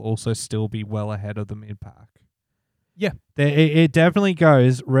Mercedes will also still be well ahead of the mid-pack. Yeah. It definitely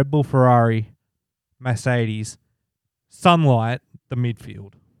goes Red Bull, Ferrari, Mercedes, Sunlight, the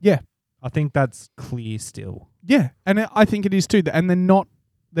midfield. Yeah. I think that's clear still. Yeah, and I think it is too. And they're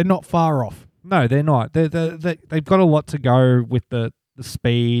not far off. No, they're not. They've got a lot to go with the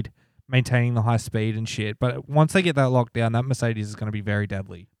speed, maintaining the high speed and shit. But once they get that locked down, that Mercedes is going to be very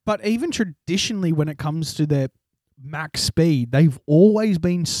deadly. But even traditionally, when it comes to their max speed, they've always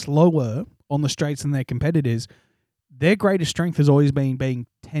been slower on the straights than their competitors. Their greatest strength has always been being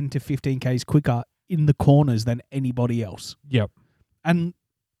 10 to 15 Ks quicker in the corners than anybody else. Yep. And,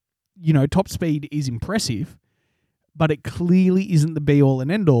 top speed is impressive, but it clearly isn't the be-all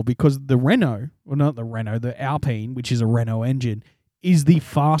and end-all because the Alpine, which is a Renault engine, is the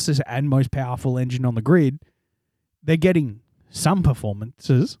fastest and most powerful engine on the grid. They're getting some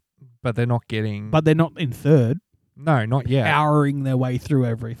performances, But they're not getting... but they're not in third, No, not yet. powering their way through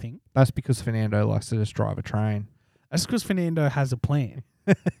everything. That's because Fernando likes to just drive a train. That's because Fernando has a plan.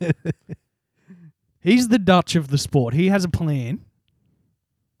 He's the Dutch of the sport. He has a plan.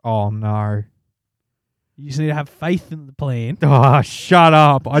 Oh, no. You just need to have faith in the plan. Oh, shut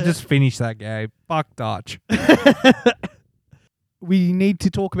up. I just finished that game. Fuck Dutch. We need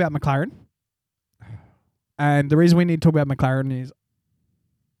to talk about McLaren. And the reason we need to talk about McLaren is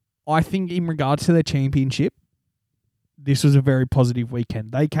I think in regards to their championship, this was a very positive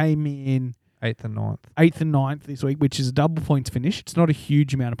weekend. They came in 8th and 9th. 8th and 9th this week, which is a double points finish. It's not a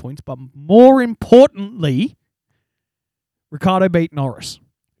huge amount of points, but more importantly, Ricciardo beat Norris.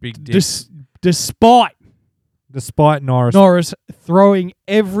 Big dick. Despite Norris throwing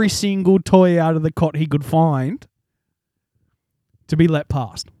every single toy out of the cot he could find to be let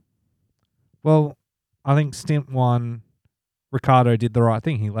past. Well, I think stint 1, Ricciardo did the right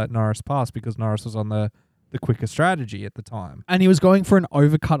thing. He let Norris pass because Norris was on the quicker strategy at the time. And he was going for an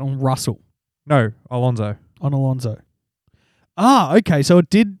overcut on Russell. No, Alonso. On Alonso. Ah, okay. So it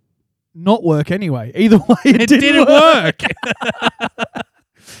did not work anyway. Either way, it didn't work.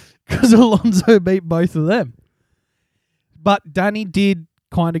 Because Alonso beat both of them. But Danny did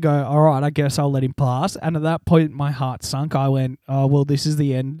kind of go, all right, I guess I'll let him pass. And at that point, my heart sunk. I went, oh, well, this is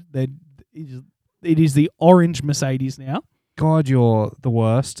the end. It is the orange Mercedes now. God, you're the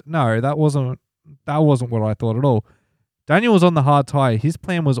worst. No, that wasn't what I thought at all. Daniel was on the hard tyre. His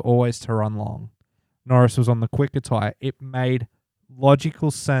plan was always to run long. Norris was on the quicker tyre. It made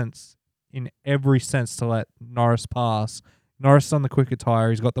logical sense in every sense to let Norris pass. Norris is on the quicker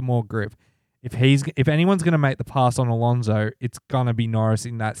tyre. He's got the more grip. If anyone's going to make the pass on Alonso, it's going to be Norris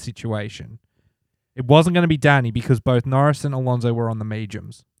in that situation. It wasn't going to be Danny because both Norris and Alonso were on the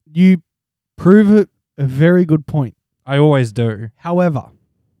mediums. You prove a very good point. I always do. However,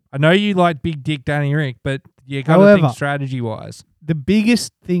 I know you like big dick Danny Rick, but you got to think strategy-wise. The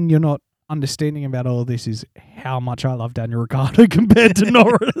biggest thing you're not understanding about all of this is how much I love Daniel Ricciardo compared to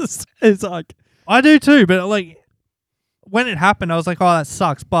Norris. It's like... I do too, but when it happened, I was like, oh, that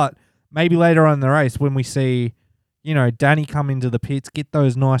sucks. But maybe later on in the race, when we see, Danny come into the pits, get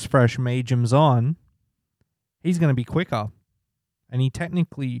those nice fresh mediums on, he's going to be quicker. And he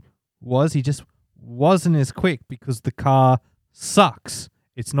technically was. He just wasn't as quick because the car sucks.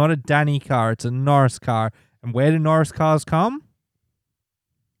 It's not a Danny car. It's a Norris car. And where do Norris cars come?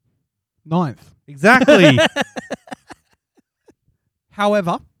 9th. Exactly.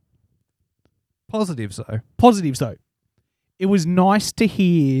 However, Positives, though. It was nice to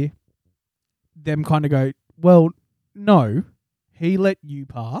hear them kind of go, well, no, he let you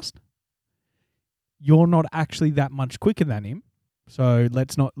past. You're not actually that much quicker than him. So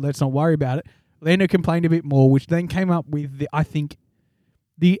let's not worry about it. Lando complained a bit more, which then came up with the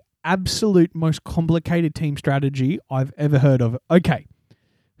absolute most complicated team strategy I've ever heard of. Okay,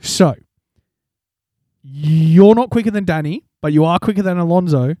 so you're not quicker than Danny, but you are quicker than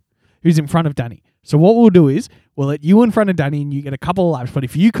Alonso, who's in front of Danny. So what we'll do is we'll let you in front of Danny and you get a couple of laps. But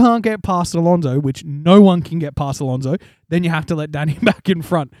if you can't get past Alonso, which no one can get past Alonso, then you have to let Danny back in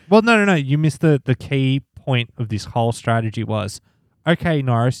front. Well, no. You missed the key point of this whole strategy was, okay,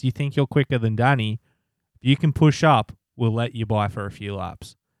 Norris, you think you're quicker than Danny. If you can push up, we'll let you by for a few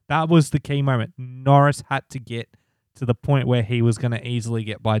laps. That was the key moment. Norris had to get to the point where he was going to easily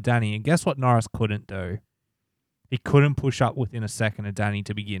get by Danny. And guess what Norris couldn't do? He couldn't push up within a second of Danny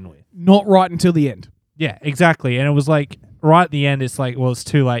to begin with. Not right until the end. Yeah, exactly. And it was like, right at the end, it's like, well, it's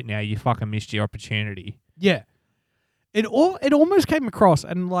too late now. You fucking missed your opportunity. Yeah. It almost came across,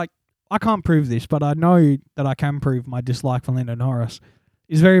 and like, I can't prove this, but I know that I can prove my dislike for Lando Norris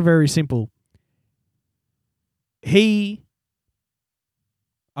is very, very simple. I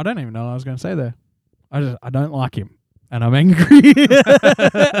don't even know what I was going to say there. I don't like him, and I'm angry.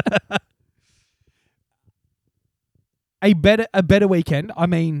 A better weekend. I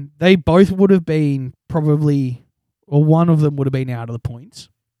mean, they both would have been probably, or one of them would have been out of the points.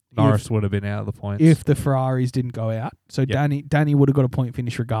 Norris would have been out of the points if the Ferraris didn't go out. So yep. Danny would have got a point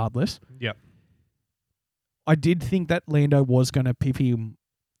finish regardless. Yep. I did think that Lando was going to pip him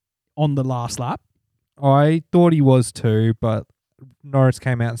on the last lap. I thought he was too, but Norris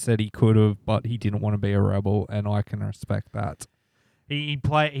came out and said he could have, but he didn't want to be a rebel, and I can respect that. He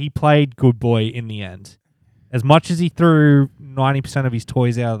played good boy in the end. As much as he threw 90% of his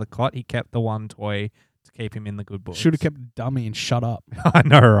toys out of the cot, he kept the one toy to keep him in the good books. Should have kept dummy and shut up. I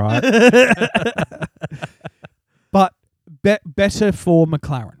know, right? But better for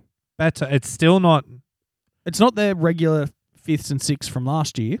McLaren. Better. It's still not... It's not their regular 5th and 6th from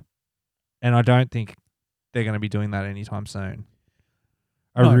last year. And I don't think they're going to be doing that anytime soon.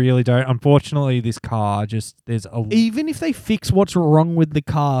 I really don't. Unfortunately, this car there's a... Even if they fix what's wrong with the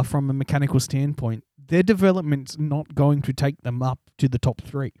car from a mechanical standpoint, their development's not going to take them up to the top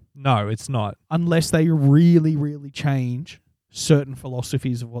 3. No, it's not. Unless they really, really change certain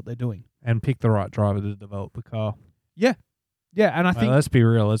philosophies of what they're doing. And pick the right driver to develop the car. Yeah. Yeah, and I think... Let's be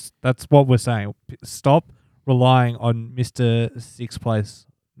real. That's what we're saying. Stop relying on Mr. 6th place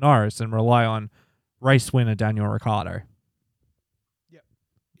Norris and rely on race winner Daniel Ricciardo.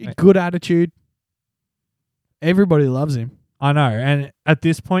 Yeah. Good attitude. Everybody loves him. I know, and at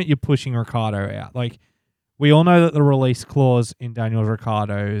this point, you're pushing Ricciardo out. Like, we all know that the release clause in Daniel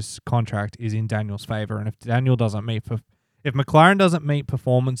Ricciardo's contract is in Daniel's favor, and if McLaren doesn't meet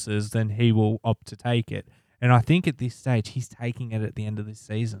performances, then he will opt to take it. And I think at this stage, he's taking it at the end of this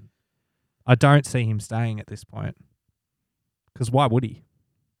season. I don't see him staying at this point, because why would he?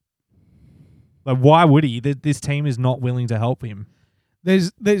 Like, why would he? This team is not willing to help him.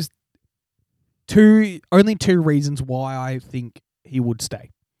 There's only two reasons why I think he would stay.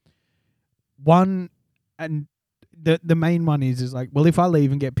 One, and the main one is like, well, if I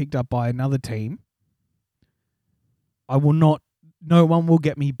leave and get picked up by another team, no one will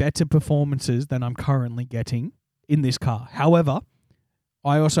get me better performances than I'm currently getting in this car. However,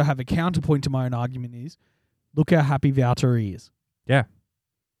 I also have a counterpoint to my own argument is, look how happy Valtteri is. Yeah.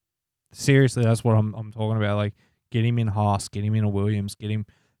 Seriously, that's what I'm talking about. Like, get him in Haas, get him in a Williams, kick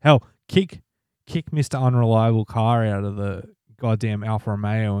Mr. Unreliable car out of the goddamn Alfa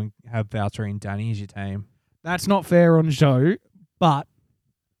Romeo and have Valtteri and Danny as your team. That's not fair on Zhou, but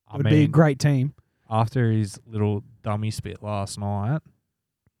it would be a great team. After his little dummy spit last night,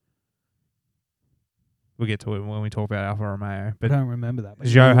 we'll get to it when we talk about Alfa Romeo. But I don't remember that.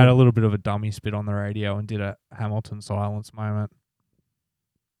 Zhou had a little bit of a dummy spit on the radio and did a Hamilton silence moment.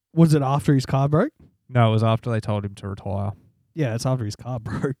 Was it after his car broke? No, it was after they told him to retire. Yeah, it's after his car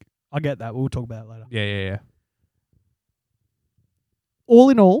broke. I get that. We'll talk about it later. Yeah. All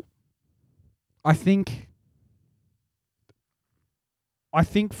in all, I think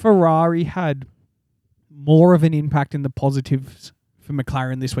Ferrari had more of an impact in the positives for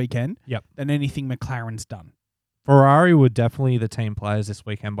McLaren this weekend than anything McLaren's done. Ferrari were definitely the team players this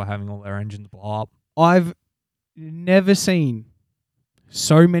weekend by having all their engines blow up. I've never seen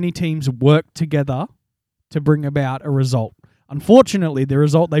so many teams work together to bring about a result. Unfortunately, the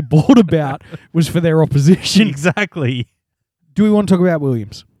result they brought about was for their opposition. Exactly. Do we want to talk about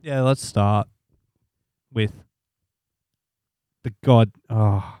Williams? Yeah, let's start with the god.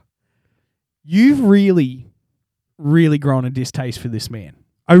 Oh. You've really, really grown a distaste for this man.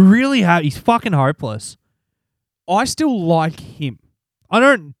 I really have. He's fucking hopeless. I still like him. I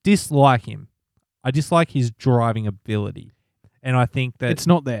don't dislike him. I dislike his driving ability. And I think that... It's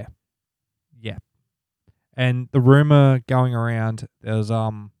not there. Yeah. And the rumor going around, there's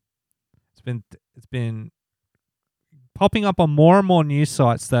it's been popping up on more and more news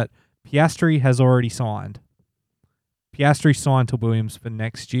sites that Piastri has already signed. Piastri signed to Williams for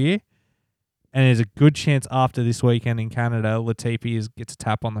next year. And there's a good chance after this weekend in Canada, Latifi gets a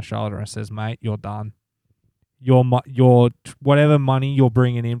tap on the shoulder and says, "Mate, you're done. Your whatever money you're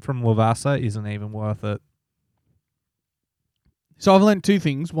bringing in from Lavassa isn't even worth it." So I've learned two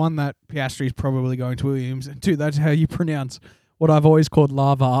things. One, that Piastri is probably going to Williams. And two, that's how you pronounce what I've always called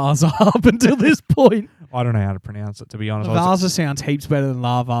Lavasa up until this point. I don't know how to pronounce it, to be honest. Lavasa sounds heaps better than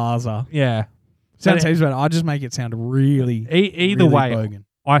Lavasa. Yeah. Sounds heaps better. I just make it sound really Either really way, bogan.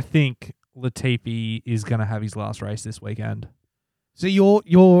 I think Latifi is going to have his last race this weekend. So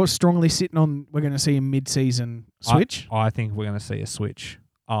you're strongly sitting on we're going to see a mid-season switch? I think we're going to see a switch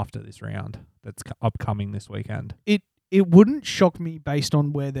after this round that's upcoming this weekend. It wouldn't shock me based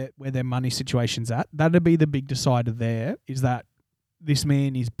on where their money situation's at. That'd be the big decider there, is that this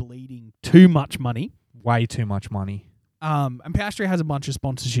man is bleeding too much money. Way too much money. And Piastri has a bunch of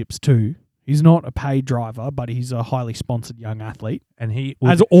sponsorships too. He's not a paid driver, but he's a highly sponsored young athlete. And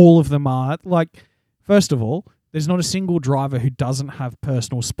as all of them are. Like, first of all, there's not a single driver who doesn't have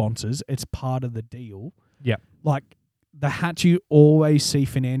personal sponsors. It's part of the deal. Yeah. Like, the hat you always see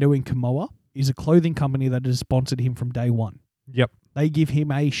Fernando in Kamoa is a clothing company that has sponsored him from day one. Yep. They give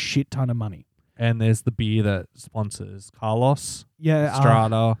him a shit ton of money. And there's the beer that sponsors Carlos, Yeah,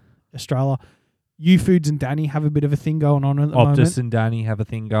 Estrada. U Foods and Danny have a bit of a thing going on at the moment. Optus and Danny have a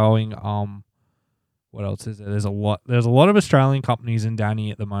thing going. What else is there? There's a lot of Australian companies in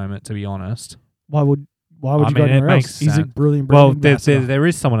Danny at the moment, to be honest. Why would you go anywhere else? He's a brilliant Well, ambassador. there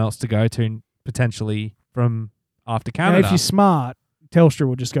is someone else to go to potentially from after Canada. Now, if you're smart, Telstra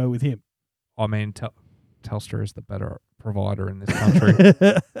will just go with him. I mean, Telstra is the better provider in this country.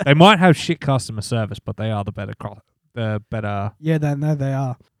 They might have shit customer service, but they are the better. Yeah, they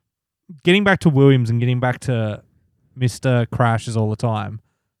are. Getting back to Williams and getting back to Mr. Crashes all the time.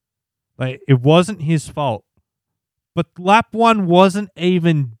 Like, it wasn't his fault. But lap 1 wasn't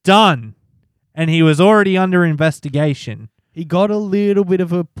even done. And he was already under investigation. He got a little bit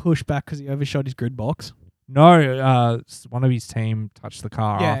of a pushback because he overshot his grid box. No, one of his team touched the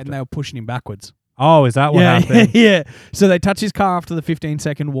car Yeah, after. and they were pushing him backwards. Oh, is that what happened? Yeah. So they touched his car after the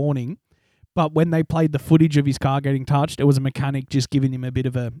 15-second warning. But when they played the footage of his car getting touched, it was a mechanic just giving him a bit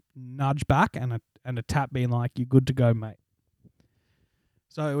of a nudge back and a tap being like, "You're good to go, mate."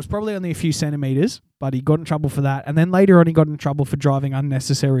 So it was probably only a few centimeters, but he got in trouble for that. And then later on, he got in trouble for driving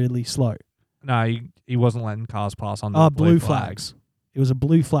unnecessarily slow. No, he wasn't letting cars pass under the blue flags. It was a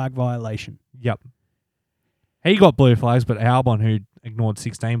blue flag violation. Yep. He got blue flags, but Albon, who ignored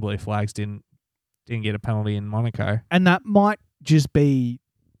 16 blue flags, didn't get a penalty in Monaco. And that might just be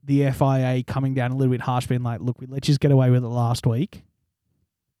the FIA coming down a little bit harsh, being like, "Look, we let you get away with it last week.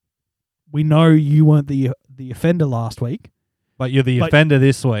 We know you weren't the offender last week, but you're the offender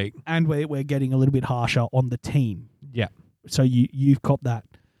this week, and we're getting a little bit harsher on the team." Yeah. So you've copped that.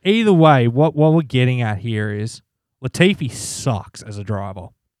 Either way, what we're getting at here is Latifi sucks as a driver.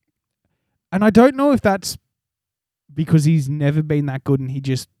 And I don't know if that's because he's never been that good and he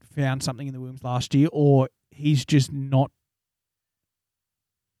just found something in the Williams last year, or he's just not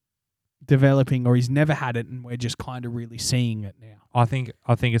developing, or he's never had it and we're just kind of really seeing it now. I think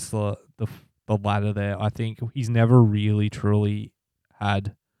it's the latter there. I think he's never really truly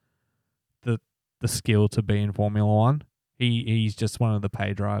had the skill to be in Formula 1. He's just one of the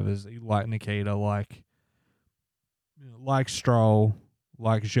pay drivers, like Nikita, like Stroll,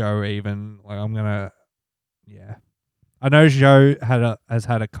 like Zhou even. Like I know Zhou has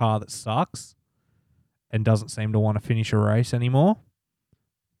had a car that sucks and doesn't seem to want to finish a race anymore,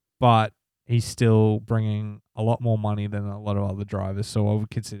 but he's still bringing a lot more money than a lot of other drivers, so I would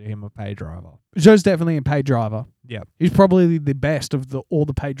consider him a pay driver. Zhou's definitely a paid driver. Yep. He's probably the best of all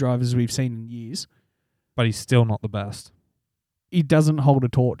the paid drivers we've seen in years. But he's still not the best. He doesn't hold a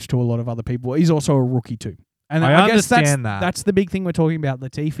torch to a lot of other people. He's also a rookie too. And I guess understand that. That's the big thing we're talking about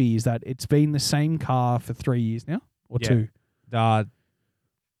Latifi, is that it's been the same car for 3 years now, or 2.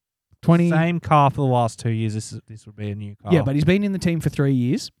 20 Same car for the last 2 years. This would be a new car. Yeah, but he's been in the team for 3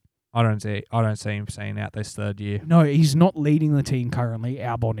 years. I don't see him staying out this third year. No, he's not leading the team currently.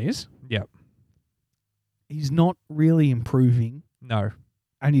 Albon is. Yep. He's not really improving. No.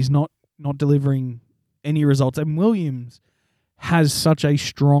 And he's not delivering any results. And Williams has such a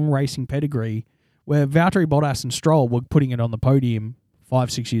strong racing pedigree where Valtteri Bottas and Stroll were putting it on the podium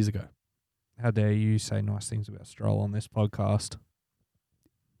 5-6 years ago. How dare you say nice things about Stroll on this podcast?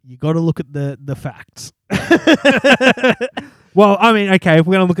 You got to look at the facts. Well, I mean, okay, if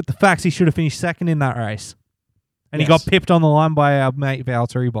we're going to look at the facts, he should have finished second in that race. And he got pipped on the line by our mate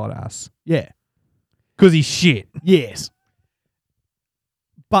Valtteri Bottas. Yeah. Because he's shit. Yes.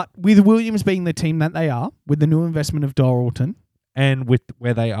 But with Williams being the team that they are, with the new investment of Doralton, and with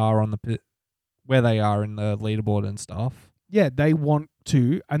where they are on the where they are in the leaderboard and stuff. Yeah, they want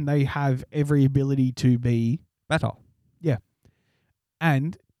to, and they have every ability to be better. Yeah.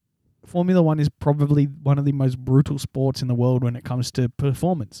 And Formula One is probably one of the most brutal sports in the world when it comes to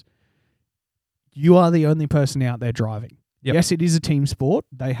performance. You are the only person out there driving. Yep. Yes, it is a team sport.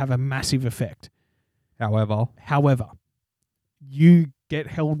 They have a massive effect. However, you get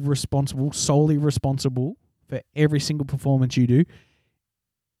held solely responsible for every single performance you do.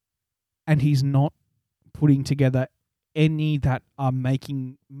 And he's not putting together any that are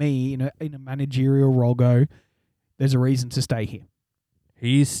making me in a managerial role go, there's a reason to stay here.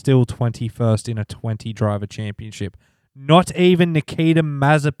 He's still 21st in a 20-driver championship. Not even Nikita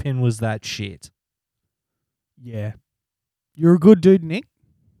Mazepin was that shit. Yeah. You're a good dude, Nick.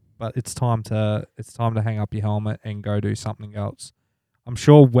 But it's time to hang up your helmet and go do something else. I'm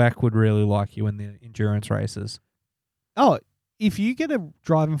sure Weck would really like you in the endurance races. Oh, if you get to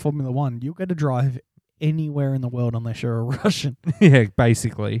drive in Formula One, you'll get to drive anywhere in the world unless you're a Russian. Yeah,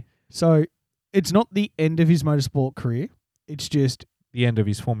 basically. So it's not the end of his motorsport career. It's just the end of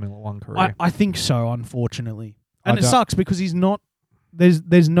his Formula One career. I think so, unfortunately. And it sucks because he's not...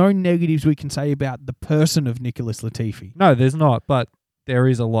 There's no negatives we can say about the person of Nicholas Latifi. No, there's not, but there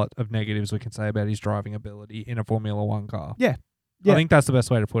is a lot of negatives we can say about his driving ability in a Formula One car. Yeah. I think that's the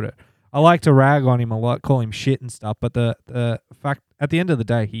best way to put it. I like to rag on him a lot, call him shit and stuff, but the fact, at the end of the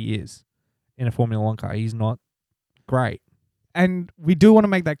day, he is in a Formula One car. He's not great. And we do want to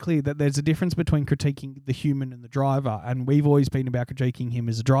make that clear that there's a difference between critiquing the human and the driver, and we've always been about critiquing him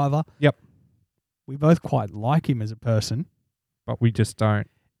as a driver. Yep. We both quite like him as a person. But we just don't.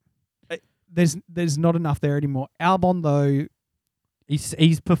 There's not enough there anymore. Albon, though...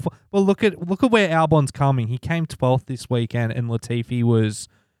 Well, look at where Albon's coming. He came 12th this weekend, and Latifi was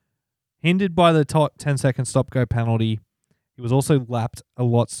hindered by the 10-second stop-go penalty. He was also lapped a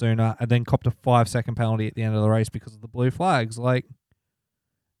lot sooner, and then copped a 5-second penalty at the end of the race because of the blue flags.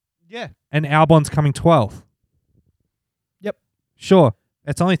 Yeah. And Albon's coming 12th. Yep. Sure,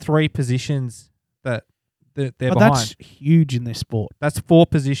 it's only 3 positions that they're behind. That's huge in this sport. That's 4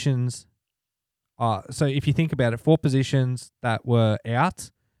 positions. So if you think about it, 4 positions that were out,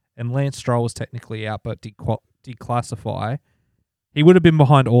 and Lance Stroll was technically out but declassify, he would have been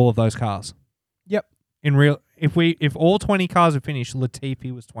behind all of those cars. Yep. If all 20 cars had finished,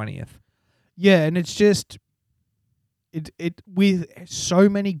 Latifi was 20th. Yeah, and it's just it with so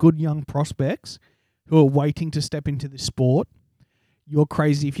many good young prospects who are waiting to step into this sport, you're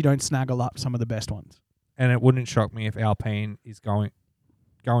crazy if you don't snaggle up some of the best ones. And it wouldn't shock me if Alpine is going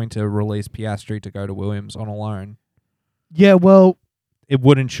to release Piastri to go to Williams on a loan. Yeah, well... It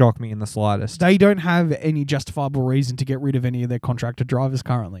wouldn't shock me in the slightest. They don't have any justifiable reason to get rid of any of their contracted drivers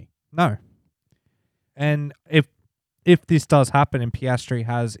currently. No. And if this does happen and Piastri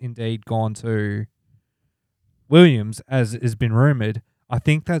has indeed gone to Williams, as has been rumoured, I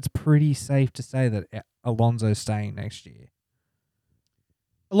think that's pretty safe to say that Alonso's staying next year.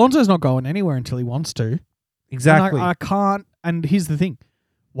 Alonso's not going anywhere until he wants to. Exactly. And I can't... And here's the thing.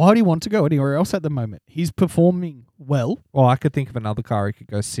 Why would he want to go anywhere else at the moment? He's performing well. Well, I could think of another car he could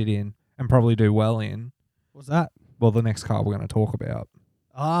go sit in and probably do well in. What's that? Well, the next car we're going to talk about.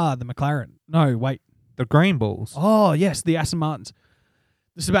 The McLaren. No, wait. The Green Bulls. Oh, yes, the Aston Martins.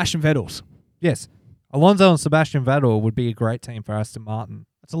 The Sebastian Vettels. Yes. Alonso and Sebastian Vettel would be a great team for Aston Martin.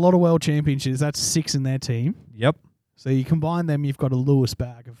 That's a lot of world championships. That's 6 in their team. Yep. So you combine them, you've got a Lewis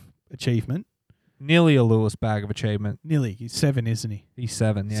bag of achievement. Nearly a Lewis bag of achievement. Nearly. He's 7, isn't he? He's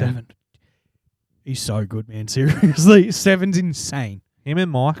 7, yeah. 7. He's so good, man. Seriously. 7's insane. Him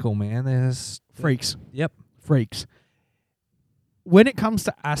and Michael, man. There's freaks. Yep. Freaks. When it comes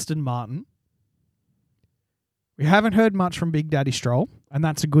to Aston Martin, we haven't heard much from Big Daddy Stroll, and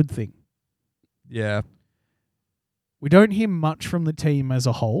that's a good thing. Yeah. We don't hear much from the team as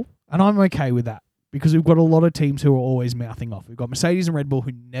a whole, and I'm okay with that because we've got a lot of teams who are always mouthing off. We've got Mercedes and Red Bull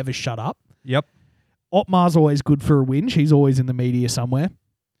who never shut up. Yep. Otmar's always good for a win. She's always in the media somewhere.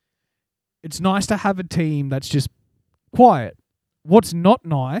 It's nice to have a team that's just quiet. What's not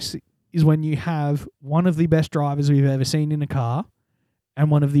nice is when you have one of the best drivers we've ever seen in a car and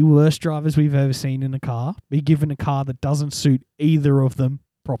one of the worst drivers we've ever seen in a car be given a car that doesn't suit either of them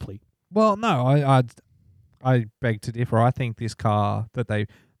properly. Well, no, I beg to differ. I think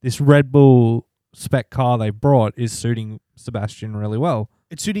this Red Bull spec car they brought is suiting Sebastian really well.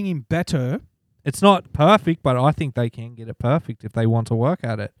 It's suiting him better. It's not perfect, but I think they can get it perfect if they want to work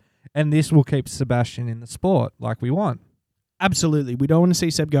at it. And this will keep Sebastian in the sport like we want. Absolutely. We don't want to see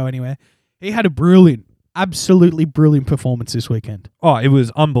Seb go anywhere. He had a absolutely brilliant performance this weekend. Oh, it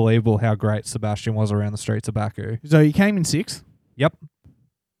was unbelievable how great Sebastian was around the streets of Baku. So he came in 6th. Yep.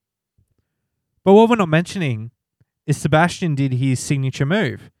 But what we're not mentioning is Sebastian did his signature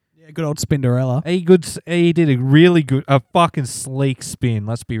move. Yeah, good old Spinderella. He did a really good, a fucking sleek spin.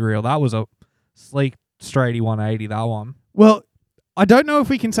 Let's be real. That was a sleek straighty 180, that one. Well, I don't know if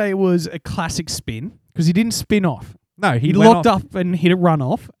we can say it was a classic spin because he didn't spin off. No, He locked up and hit a run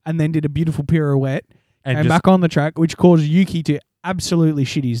off and then did a beautiful pirouette and just back on the track, which caused Yuki to absolutely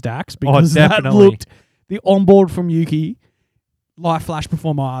shit his Dax because that definitely. looked, the onboard from Yuki, light flash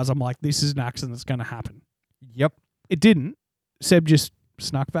before my eyes. I'm like, this is an accident that's going to happen. Yep. It didn't. Seb just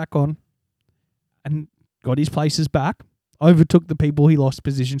snuck back on and got his places back, overtook the people he lost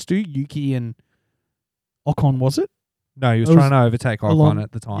positions to, Yuki and Ocon, was it? No, he was trying to overtake Ocon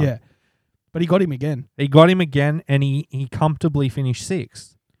at the time. Yeah. But he got him again. He got him again, and he comfortably finished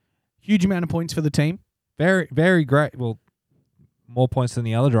 6th. Huge amount of points for the team. Very, very great. Well, more points than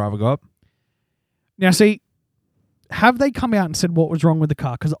the other driver got. Now, see, have they come out and said what was wrong with the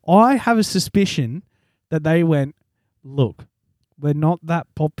car? Because I have a suspicion that they went, look, we're not that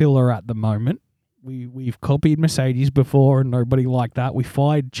popular at the moment. We've copied Mercedes before and nobody liked that. We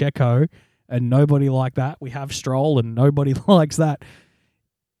fired Checo and nobody liked that. We have Stroll and nobody likes that.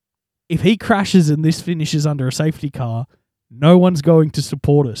 If he crashes and this finishes under a safety car, no one's going to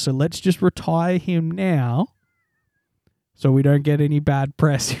support us. So let's just retire him now so we don't get any bad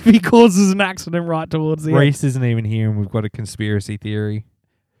press if he causes an accident right towards the end. Reese isn't even here, and we've got a conspiracy theory.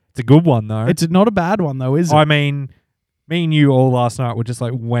 It's a good one, though. It's not a bad one, though, is it? I mean, me and you all last night were just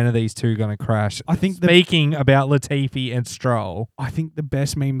like, when are these two going to crash? I think Speaking about Latifi and Stroll. I think the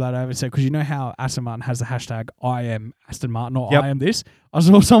best meme that I ever said, because you know how Aston Martin has the hashtag I am Aston Martin or Yep. I am this? I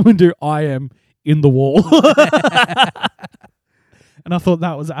saw someone do I am in the wall. And I thought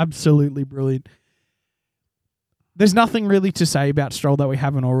that was absolutely brilliant. There's nothing really to say about Stroll that we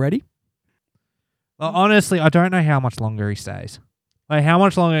haven't already. Well, honestly, I don't know how much longer he stays. Like, how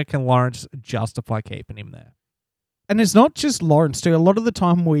much longer can Lawrence justify keeping him there? And it's not just Lawrence too. A lot of the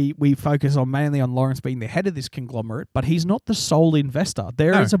time we focus on mainly on Lawrence being the head of this conglomerate, but he's not the sole investor.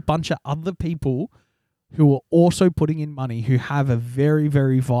 There is a bunch of other people who are also putting in money who have a very,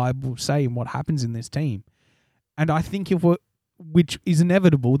 very viable say in what happens in this team. And I think which is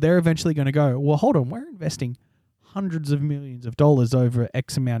inevitable, they're eventually going to go, well, hold on, we're investing hundreds of millions of dollars over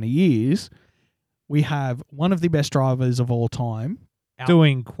X amount of years. We have one of the best drivers of all time.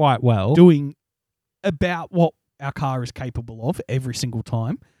 Doing quite well. Doing about what our car is capable of every single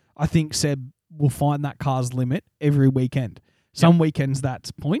time. I think Seb will find that car's limit every weekend. Some weekends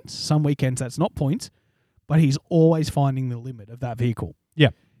that's points, some weekends that's not points, but he's always finding the limit of that vehicle. Yeah.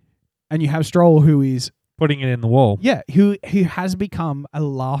 And you have Stroll, who is putting it in the wall. Yeah, who has become a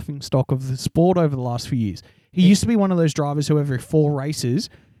laughing stock of the sport over the last few years. He used to be one of those drivers who every 4 races,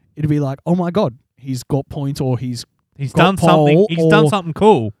 it'd be like, oh my God, he's got points or he's done something. He's done something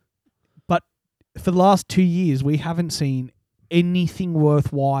cool. But for the last 2 years, we haven't seen anything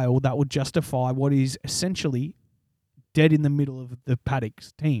worthwhile that would justify what is essentially dead in the middle of the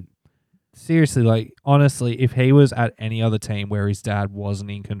Paddock's team. Seriously, like, honestly, if he was at any other team where his dad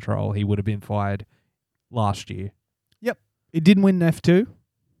wasn't in control, he would have been fired last year. Yep. It didn't win F2.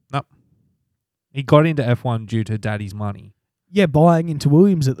 Nope. He got into F1 due to daddy's money. Yeah, buying into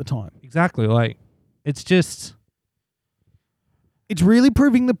Williams at the time. Exactly. Like, it's just... It's really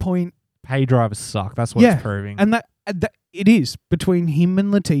proving the point. Pay drivers suck. That's what it's proving. And that it is. Between him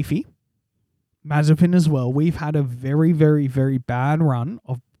and Latifi, Mazepin as well, we've had a very, very, very bad run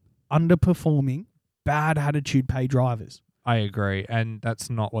of underperforming, bad attitude pay drivers. I agree. And that's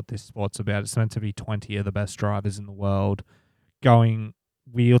not what this sport's about. It's meant to be 20 of the best drivers in the world going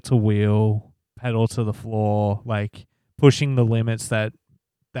wheel to wheel, pedal to the floor, like pushing the limits that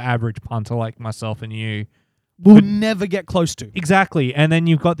the average punter like myself and you will never get close to. Exactly. And then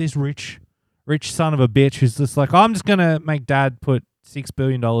you've got this rich son of a bitch who's just like, I'm just going to make dad put $6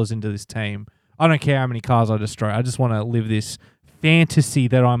 billion into this team. I don't care how many cars I destroy. I just want to live this fantasy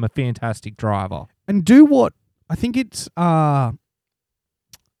that I'm a fantastic driver. And do what? I think it's a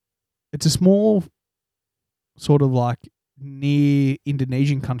small sort of like near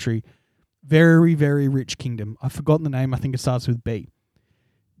Indonesian country, very, very rich kingdom. I've forgotten the name. I think it starts with B.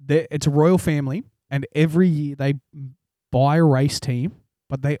 It's a royal family, and every year they buy a race team,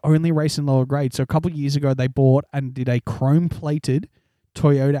 but they only race in lower grades. So a couple of years ago, they bought and did a chrome-plated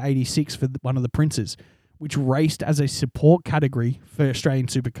Toyota 86 for one of the princes, which raced as a support category for Australian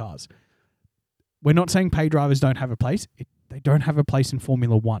supercars. We're not saying pay drivers don't have a place. They don't have a place in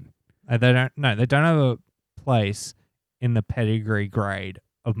Formula One. They don't have a place in the pedigree grade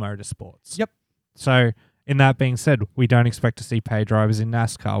of motorsports. Yep. So, in that being said, we don't expect to see pay drivers in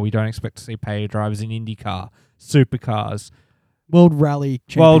NASCAR. We don't expect to see pay drivers in IndyCar, supercars. World Rally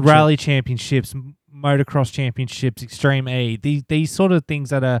Championship. World Rally Championships, Motocross Championships, Extreme E. These sort of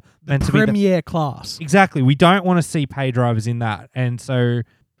things that are meant to be premier class. Exactly. We don't want to see pay drivers in that. And so...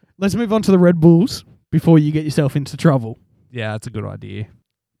 Let's move on to the Red Bulls before you get yourself into trouble. Yeah, that's a good idea.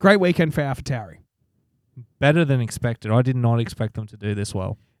 Great weekend for AlphaTauri. Better than expected. I did not expect them to do this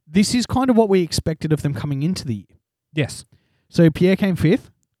well. This is kind of what we expected of them coming into the year. Yes. So Pierre came 5th.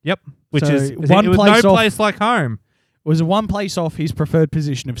 Yep. Which So is one it was place no off- place like home. It was a one place off his preferred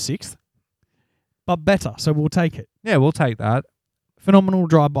position of 6th. But better, so we'll take it. Yeah, we'll take that. Phenomenal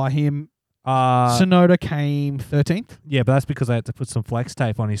drive by him. Sonoda came 13th. Yeah, but that's because I had to put some flex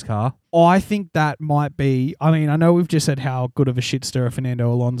tape on his car. I think that might be... I mean, I know we've just said how good of a shit stirrer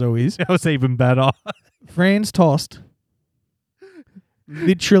Fernando Alonso is. That was even better. Franz Tost,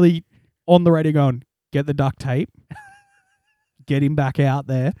 literally on the radio going, get the duct tape. Get him back out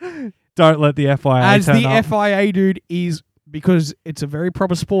there. Don't let the FIA As turn the up. FIA dude is... Because it's a very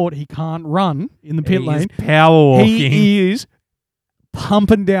proper sport, he can't run in the pit lane. Power walking. He is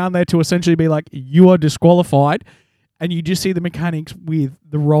pumping down there to essentially be like, you are disqualified. And you just see the mechanics with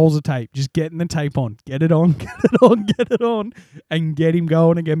the rolls of tape, just getting the tape on. Get it on, get it on, get it on. And get him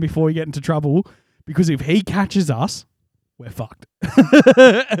going again before we get into trouble. Because if he catches us, we're fucked.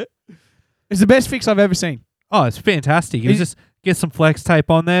 It's the best fix I've ever seen. Oh, it's fantastic. It was just get some flex tape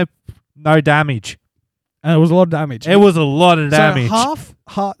on there. No damage. And it was a lot of damage. It was a lot of damage.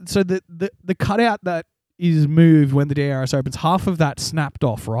 So the cutout that is moved when the DRS opens, half of that snapped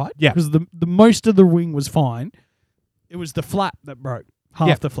off, right? Yeah. Because the most of the wing was fine. It was the flap that broke.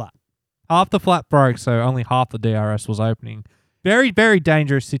 Half the flap. Half the flap broke, so only half the DRS was opening. Very, very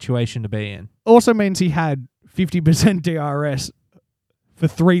dangerous situation to be in. Also means he had 50% DRS for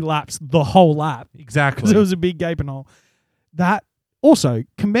 3 laps, the whole lap. Exactly. Because it was a big gaping hole. That also,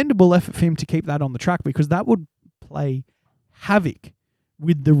 commendable effort for him to keep that on the track because that would play havoc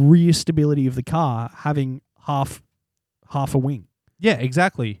with the rear stability of the car having half a wing. Yeah,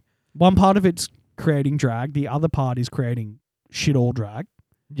 exactly. One part of it's creating drag. The other part is creating shit all drag.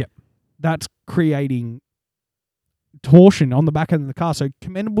 Yep. That's creating torsion on the back end of the car. So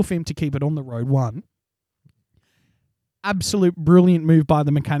commendable for him to keep it on the road, one. Absolute brilliant move by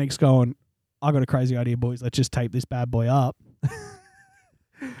the mechanics going, I got a crazy idea, boys. Let's just tape this bad boy up.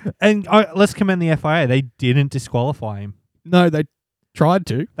 And let's commend the FIA. They didn't disqualify him. No, they tried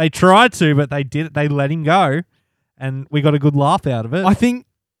to. They tried to, but they did. They let him go, and we got a good laugh out of it. I think,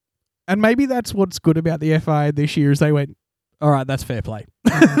 and maybe that's what's good about the FIA this year is they went, all right, that's fair play.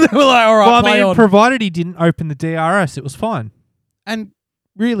 They were like, all right, well, play on. provided he didn't open the DRS, it was fine. And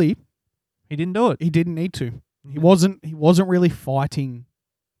really, He didn't do it. he didn't need to. He wasn't really fighting.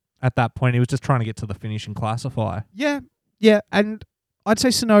 At that point, he was just trying to get to the finish and classify. Yeah, and I'd say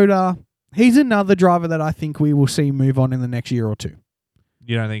Sonoda, he's another driver that I think we will see move on in the next year or two.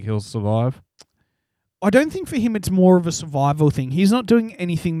 You don't think he'll survive? I don't think for him it's more of a survival thing. He's not doing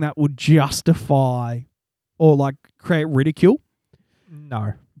anything that would justify or like create ridicule.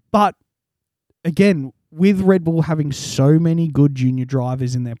 No. But again, with Red Bull having so many good junior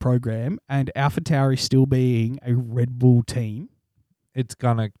drivers in their program and AlphaTauri still being a Red Bull team, It's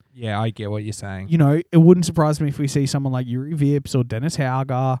gonna... Yeah, I get what you're saying. you know, it wouldn't surprise me if we see someone like Yuri Vips or Dennis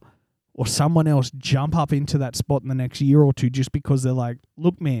Hauger or someone else jump up into that spot in the next year or two just because they're like,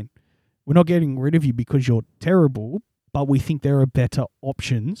 look, man, we're not getting rid of you because you're terrible, but we think there are better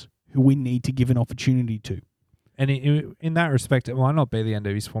options who we need to give an opportunity to. And in that respect, it might not be the end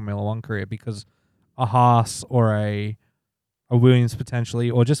of his Formula One career because a Haas or a Williams potentially,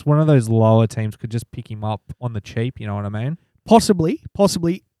 or just one of those lower teams could just pick him up on the cheap, you know what I mean? Possibly.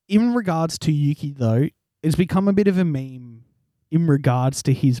 In regards to Yuki, though, it's become a bit of a meme in regards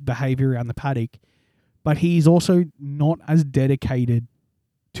to his behavior around the paddock, but he's also not as dedicated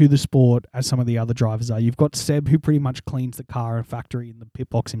to the sport as some of the other drivers are. You've got Seb, who pretty much cleans the car and factory in the pit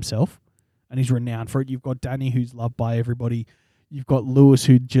box himself, and he's renowned for it. You've got Danny, who's loved by everybody. You've got Lewis,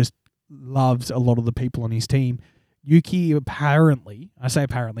 who just loves a lot of the people on his team. Yuki apparently, I say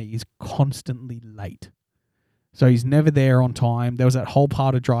apparently, is constantly late. So he's never there on time. There was that whole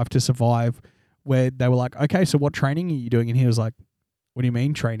part of Drive to Survive where they were like, okay, so what training are you doing? And he was like, what do you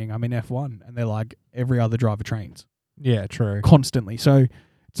mean training? I'm in F1. And they're like, every other driver trains. Yeah, true. Constantly. So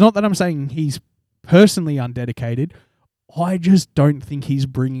it's not that I'm saying he's personally undedicated. I just don't think he's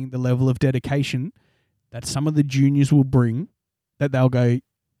bringing the level of dedication that some of the juniors will bring, that they'll go,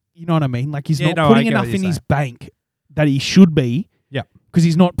 you know what I mean? Like he's not putting enough in his bank that he should be. Yeah. Because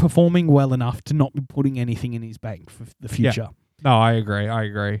he's not performing well enough to not be putting anything in his bank for the future. Yeah. No, I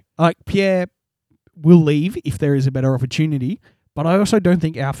agree. Like Pierre will leave if there is a better opportunity, but I also don't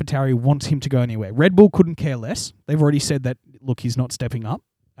think AlphaTauri wants him to go anywhere. Red Bull couldn't care less. They've already said that look, he's not stepping up,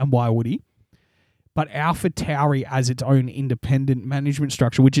 and why would he? But AlphaTauri as its own independent management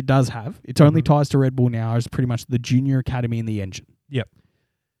structure, which it does have, its only ties to Red Bull now is pretty much the junior academy and the engine. Yep.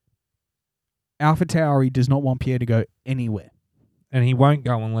 AlphaTauri does not want Pierre to go anywhere. And he won't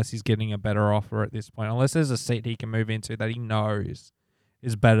go unless he's getting a better offer at this point. Unless there's a seat he can move into that he knows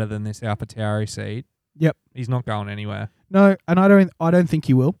is better than this AlphaTauri seat. Yep. He's not going anywhere. No, and I don't think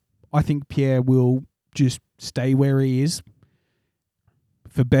he will. I think Pierre will just stay where he is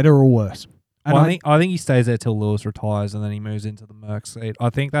for better or worse. And Well, I think he stays there till Lewis retires and then he moves into the Merc seat. I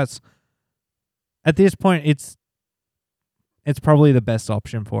think that's at this point it's probably the best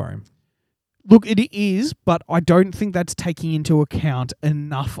option for him. Look, it is, but I don't think that's taking into account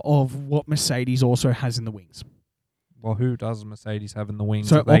enough of what Mercedes also has in the wings. Well, who does Mercedes have in the wings?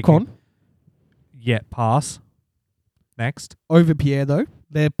 So Ocon, pass. Next. over Pierre though,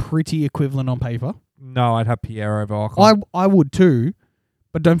 they're pretty equivalent on paper. No, I'd have Pierre over Ocon. I would too,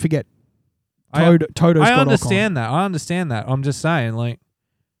 but don't forget, Toto's got I understand that. I understand that. I'm just saying, like,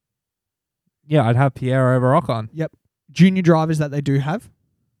 yeah, I'd have Pierre over Ocon. Yep. Junior drivers that they do have?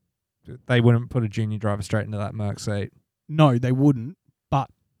 They wouldn't put a junior driver straight into that Merc seat. No, they wouldn't. But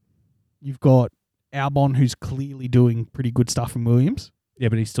you've got Albon, who's clearly doing pretty good stuff in Williams. Yeah,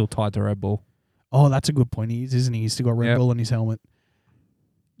 but he's still tied to Red Bull. Oh, that's a good point. He is, isn't he? He's still got Red Bull on his helmet.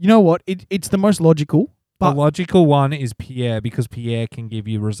 You know what? It's the most logical. But the logical one is Pierre because Pierre can give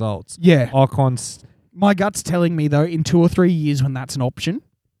you results. Yeah. Ocon's... My gut's telling me, though, in 2 or 3 years when that's an option,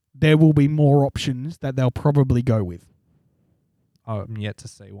 there will be more options that they'll probably go with. I'm yet to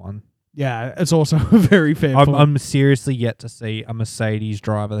see one. Yeah, it's also a very fair point. I'm seriously yet to see a Mercedes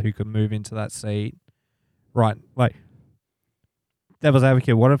driver who could move into that seat. Right, like, devil's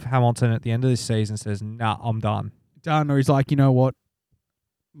advocate, what if Hamilton at the end of this season says, nah, I'm done? Done, or he's like, you know what?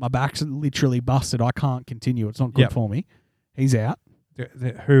 My back's literally busted. I can't continue. It's not good for me. He's out.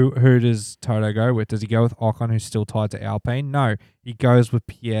 Who does Toto go with? Does he go with Ocon, who's still tied to Alpine? No, he goes with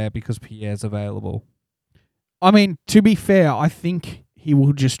Pierre because Pierre's available. I mean, to be fair, I think he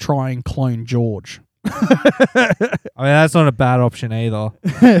will just try and clone George. I mean, that's not a bad option either.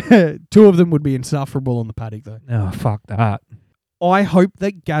 2 of them would be insufferable on the paddock, though. Oh, fuck that. I hope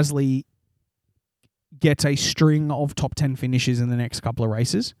that Gasly gets a string of top 10 finishes in the next couple of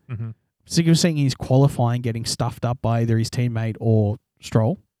races. Mm-hmm. Sick of seeing his qualifying getting stuffed up by either his teammate or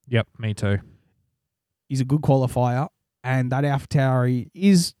Stroll. Yep, me too. He's a good qualifier, and that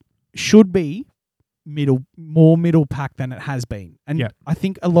AlphaTauri should be more middle pack than it has been. And I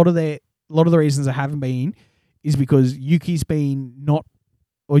think a lot of the reasons it haven't been is because Yuki's been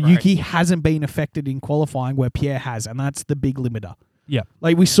Yuki hasn't been affected in qualifying where Pierre has, and that's the big limiter. Yeah.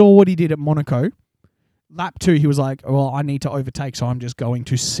 Like we saw what he did at Monaco. Lap 2, he was like, well, I need to overtake, so I'm just going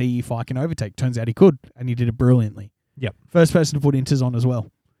to see if I can overtake. Turns out he could, and he did it brilliantly. Yep. First person to put Inters on as well.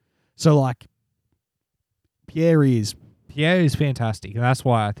 So, like, Pierre is fantastic, and that's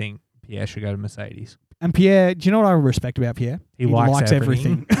why I think Pierre should go to Mercedes. And Pierre, do you know what I respect about Pierre? He likes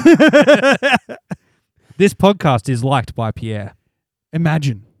everything. This podcast is liked by Pierre.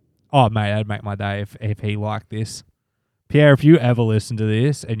 Imagine. Oh, mate, that'd make my day if he liked this. Pierre, if you ever listen to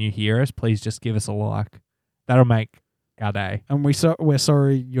this and you hear us, please just give us a like. That'll make our day. And we're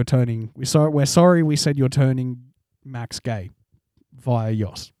sorry you're turning. We're sorry we said you're turning Max gay via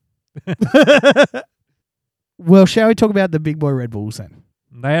Yoss. Well, shall we talk about the big boy Red Bulls then?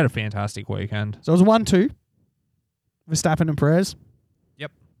 They had a fantastic weekend. So it was 1-2. Verstappen and Perez.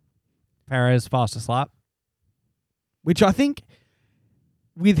 Yep. Perez fastest lap. Which I think,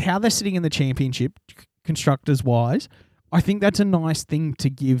 with how they're sitting in the championship, constructors-wise, I think that's a nice thing to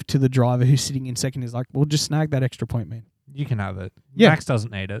give to the driver who's sitting in second. Is like, well, just snag that extra point, man. You can have it. Yeah. Max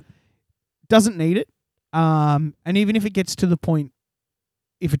doesn't need it. Doesn't need it. And even if it gets to the point,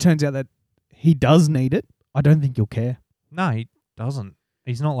 if it turns out that he does need it, I don't think he'll care. No, he doesn't.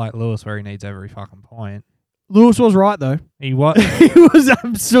 He's not like Lewis where he needs every fucking point. Lewis was right, though. He was. He was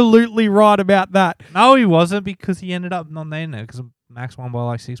absolutely right about that. No, he wasn't, because he ended up not needing it because Max won by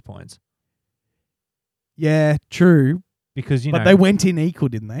like 6 points. Yeah, true. Because, but they went in equal,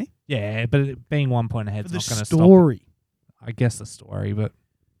 didn't they? Yeah, but being 1 point ahead is not going to stop. The story. I guess the story, but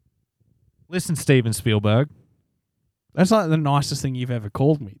listen, Steven Spielberg. That's like the nicest thing you've ever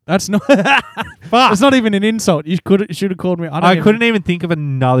called me. That's not. It's not even an insult. You should have called me. I couldn't even think of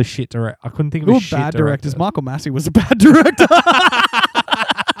another shit director. I couldn't think of a shit bad director. Directors. Michael Massey was a bad director.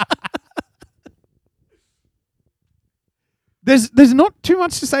 There's not too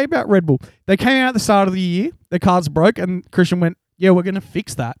much to say about Red Bull. They came out at the start of the year. Their cars broke, and Christian went, "Yeah, we're going to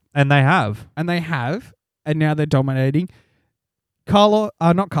fix that." And they have. And now they're dominating.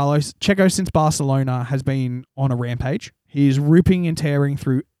 Not Carlos. Checo since Barcelona has been on a rampage. He's ripping and tearing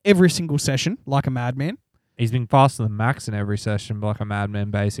through every single session like a madman. He's been faster than Max in every session, like a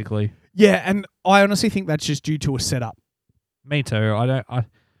madman, basically. Yeah, and I honestly think that's just due to a setup. Me too.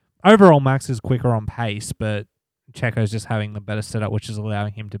 Overall, Max is quicker on pace, but Checo's just having the better setup, which is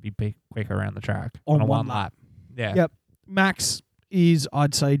allowing him to be quicker around the track on a one lap. Yeah. Yep. Max is,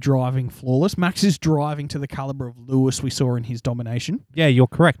 I'd say, driving flawless. Max is driving to the caliber of Lewis we saw in his domination. Yeah, you're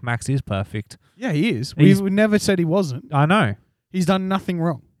correct. Max is perfect. Yeah, he is. We never said he wasn't. I know. He's done nothing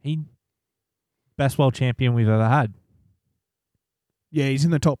wrong. Best world champion we've ever had. Yeah, he's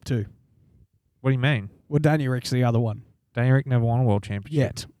in the top 2. What do you mean? Well, Daniel Rick's the other one. Daniel Rick never won a world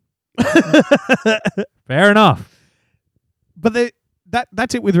championship. Yet. Fair enough. But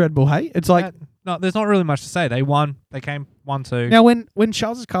that's it with Red Bull, hey? It's like... No, there's not really much to say. They won. They came 1-2. Now, when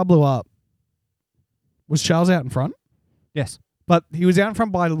Charles' car blew up, was Charles out in front? Yes. But he was out in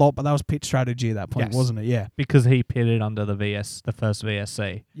front by a lot, but that was pit strategy at that point, Yes. wasn't it? Yeah. Because he pitted under the first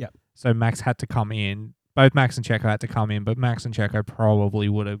VSC. Yeah. So Max had to come in. Both Max and Checo had to come in, but Max and Checo probably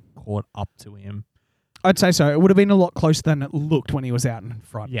would have caught up to him. I'd say so. It would have been a lot closer than it looked when he was out in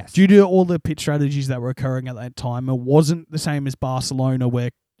front. Yes. Due to all the pit strategies that were occurring at that time, it wasn't the same as Barcelona where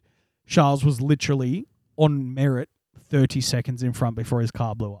Charles was literally on merit 30 seconds in front before his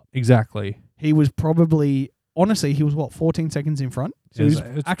car blew up. Exactly. He was probably, honestly, he was 14 seconds in front? So it he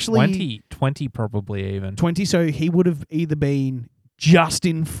was was actually 20 probably even. 20, so he would have either been just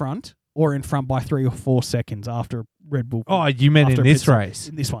in front or in front by 3 or 4 seconds after Red Bull. Oh, you meant in this race?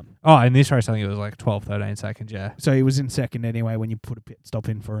 In this one. Oh, in this race, I think it was like 12, 13 seconds, yeah. So he was in second anyway when you put a pit stop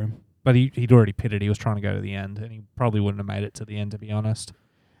in for him. But he'd already pitted. He was trying to go to the end, and he probably wouldn't have made it to the end, to be honest.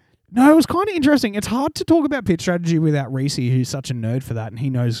 No, it was kind of interesting. It's hard to talk about pit strategy without Reese, who's such a nerd for that, and he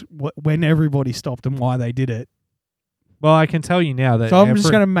knows when everybody stopped and why they did it. Well, I can tell you now that... So I'm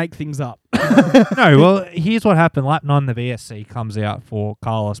just going to make things up. No, well, here's what happened. Lap 9, the VSC comes out for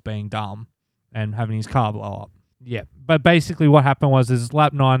Carlos being dumb and having his car blow up. Yeah, but basically what happened is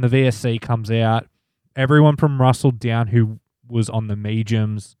lap 9, the VSC comes out. Everyone from Russell down who was on the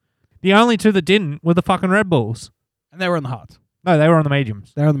mediums. The only two that didn't were the fucking Red Bulls. And they were on the hards. No, they were on the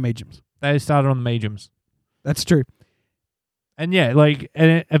mediums. They were on the mediums. They started on the mediums. That's true. And yeah,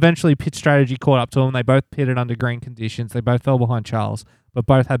 and eventually pit strategy caught up to them. They both pitted under green conditions. They both fell behind Charles, but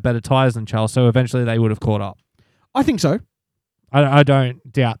both had better tyres than Charles, so eventually they would have caught up. I think so. I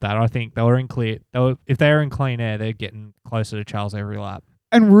don't doubt that. I think they were in clear. If they were in clean air, they're getting closer to Charles every lap.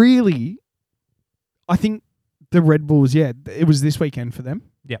 And really, I think the Red Bulls, it was this weekend for them.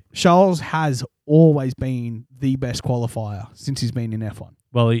 Yeah. Charles has always been the best qualifier since he's been in F1.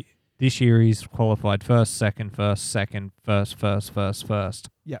 Well, this year he's qualified first, second, first.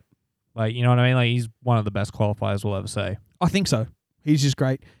 Yeah. Like, you know what I mean? Like, he's one of the best qualifiers we'll ever see. I think so. He's just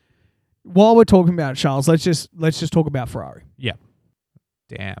great. While we're talking about Charles, let's just talk about Ferrari. Yeah.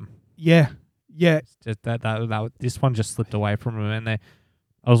 Damn. Yeah. It's just that this one just slipped away from him, and I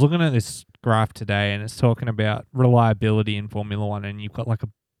was looking at this graph today, and it's talking about reliability in Formula One, and you've got like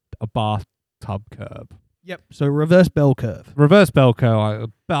a bathtub curve. Yep. So reverse bell curve. Reverse bell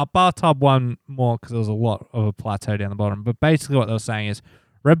curve. Bathtub one more because there was a lot of a plateau down the bottom. But basically what they were saying is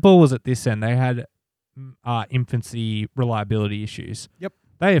Red Bull was at this end. They had infancy reliability issues. Yep.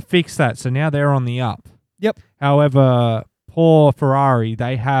 They have fixed that, so now they're on the up. Yep. However, poor Ferrari,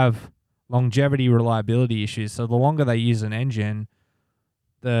 they have longevity reliability issues. So the longer they use an engine,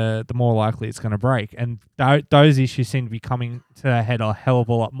 the more likely it's going to break. And those issues seem to be coming to a head a hell of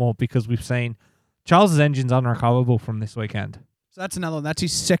a lot more because we've seen Charles's engine's unrecoverable from this weekend. So that's another one. That's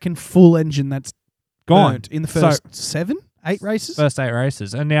his second full engine that's gone in the first 8 races. First 8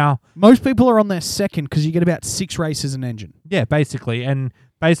 races. And now most people are on their second because you get about 6 races an engine. Yeah, basically. And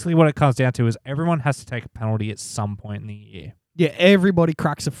basically what it comes down to is everyone has to take a penalty at some point in the year. Yeah, everybody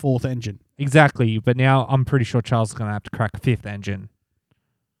cracks a 4th engine. Exactly. But now I'm pretty sure Charles is going to have to crack a 5th engine.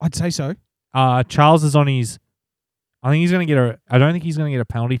 I'd say so. Charles is on his... I don't think he's going to get a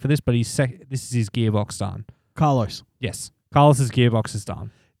penalty for this, but this is his gearbox done. Carlos. Yes. Carlos's gearbox is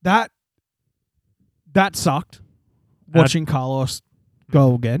done. That sucked, watching Carlos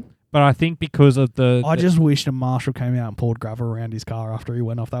go again. But I think because of I just wished a marshal came out and poured gravel around his car after he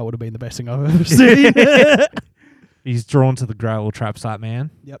went off. That would have been the best thing I've ever seen. He's drawn to the gravel traps, that man.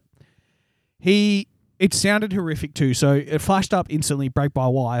 Yep. It sounded horrific too. So it flashed up instantly,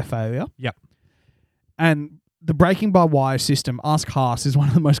 brake-by-wire failure. Yep. And the braking by wire system, ask Haas, is one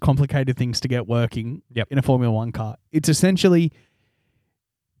of the most complicated things to get working in a Formula One car. It's essentially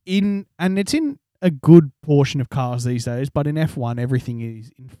it's in a good portion of cars these days, but in F1, everything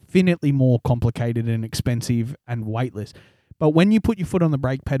is infinitely more complicated and expensive and weightless. But when you put your foot on the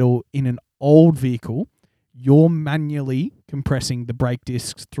brake pedal in an old vehicle, you're manually compressing the brake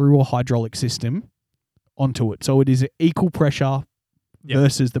discs through a hydraulic system onto it. So it is equal pressure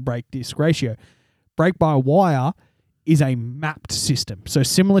versus the brake disc ratio. Brake-by-wire is a mapped system. So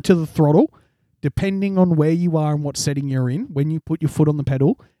similar to the throttle, depending on where you are and what setting you're in, when you put your foot on the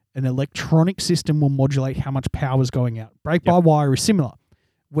pedal, an electronic system will modulate how much power is going out. Brake-by-wire is similar.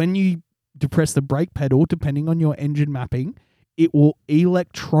 When you depress the brake pedal, depending on your engine mapping, it will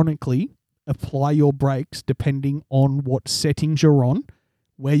electronically apply your brakes depending on what settings you're on,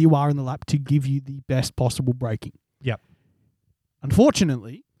 where you are in the lap to give you the best possible braking. Yep.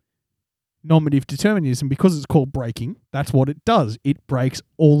 Unfortunately, normative determinism, because it's called braking, that's what it does. It brakes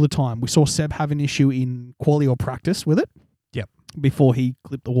all the time. We saw Seb have an issue in quali or practice with it. Yep. Before he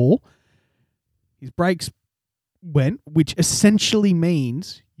clipped the wall. His brakes went, which essentially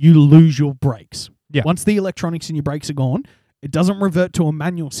means you lose your brakes. Yeah. Once the electronics in your brakes are gone, it doesn't revert to a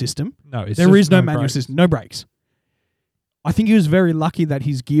manual system. No, there is no manual system, no brakes. I think he was very lucky that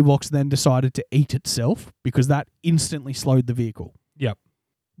his gearbox then decided to eat itself because that instantly slowed the vehicle. Yep.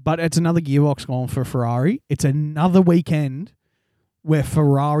 But it's another gearbox gone for Ferrari. It's another weekend where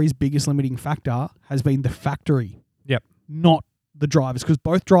Ferrari's biggest limiting factor has been the factory. Yep. Not the drivers, because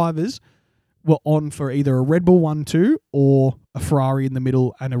both drivers were on for either a Red Bull 1-2 or a Ferrari in the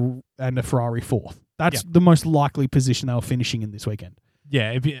middle and a Ferrari fourth. That's the most likely position they were finishing in this weekend.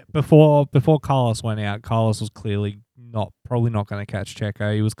 Yeah, before Carlos went out, Carlos was clearly probably not going to catch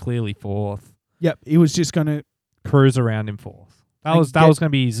Checo. He was clearly fourth. Yep, he was just going to cruise around in fourth. That was going to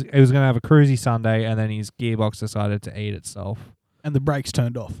be. He was going to have a cruisy Sunday, and then his gearbox decided to eat itself, and the brakes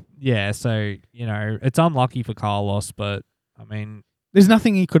turned off. Yeah, so it's unlucky for Carlos, but I mean, there's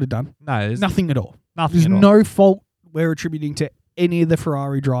nothing he could have done. No, there's nothing at all. There's no fault we're attributing to any of the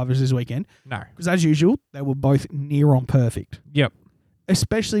Ferrari drivers this weekend. No. Because as usual, they were both near on perfect. Yep.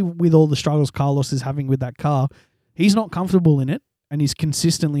 Especially with all the struggles Carlos is having with that car. He's not comfortable in it, and he's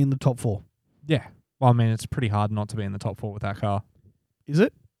consistently in the top four. Yeah. Well, I mean, it's pretty hard not to be in the top four with that car. Is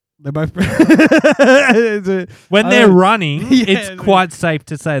it? They're both... when they're running, it's quite safe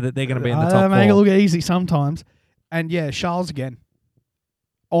to say that they're going to be in the top four. Make it look easy sometimes. And yeah, Charles again.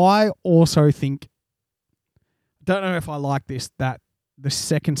 I also think... Don't know if I like this, that the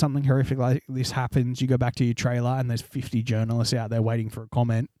second something horrific like this happens, you go back to your trailer and there's 50 journalists out there waiting for a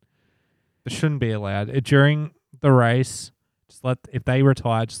comment. It shouldn't be allowed. During the race, if they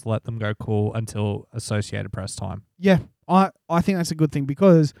retire, just let them go cool until Associated Press time. Yeah, I think that's a good thing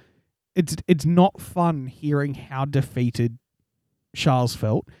because it's not fun hearing how defeated Charles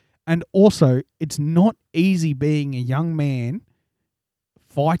felt. And also, it's not easy being a young man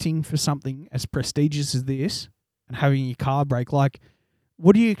fighting for something as prestigious as this and having your car break. Like,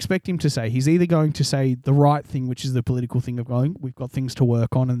 what do you expect him to say? He's either going to say the right thing, which is the political thing of going, we've got things to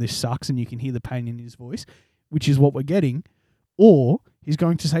work on and this sucks, and you can hear the pain in his voice, which is what we're getting, or he's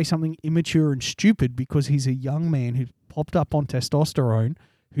going to say something immature and stupid because he's a young man who's popped up on testosterone,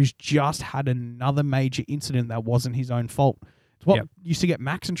 who's just had another major incident that wasn't his own fault. It's what used to get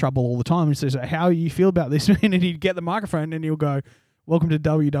Max in trouble all the time. He says, how do you feel about this? And he'd get the microphone and he'll go, welcome to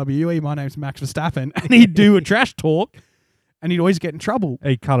WWE, my name's Max Verstappen. And he'd do a trash talk and he'd always get in trouble.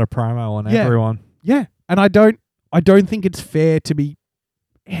 He'd cut a promo on everyone. Yeah. And I don't think it's fair to be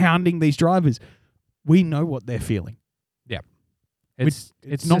hounding these drivers. We know what they're feeling. Yeah. It's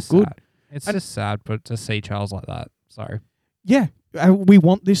not good. Sad. It's just sad, but to see Charles like that. Sorry. Yeah. We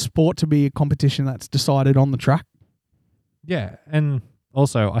want this sport to be a competition that's decided on the track. Yeah. And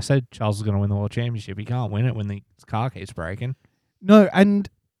also, I said Charles is going to win the World Championship. He can't win it when the car keeps breaking. No, and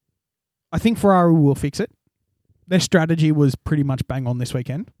I think Ferrari will fix it. Their strategy was pretty much bang on this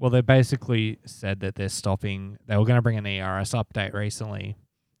weekend. Well, they basically said that they're stopping. They were going to bring an ERS update recently,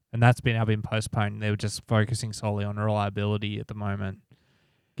 and that's now been postponed. They were just focusing solely on reliability at the moment,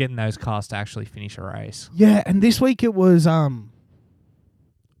 getting those cars to actually finish a race. Yeah, and this week it was a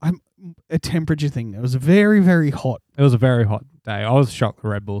temperature thing. It was very, very hot. It was a very hot day. I was shocked the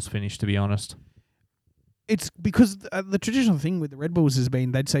Red Bulls finished, to be honest. It's because the traditional thing with the Red Bulls has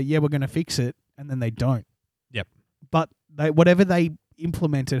been they'd say, yeah, we're going to fix it, and then they don't. Yep. But whatever they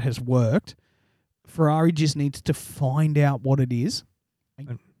implemented has worked. Ferrari just needs to find out what it is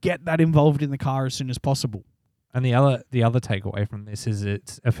and get that involved in the car as soon as possible. And the other takeaway from this is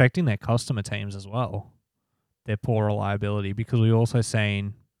it's affecting their customer teams as well, their poor reliability, because we've also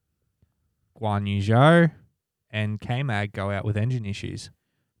seen Guan Yu Zhou and K-Mag go out with engine issues.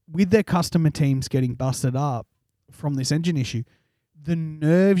 With their customer teams getting busted up from this engine issue, the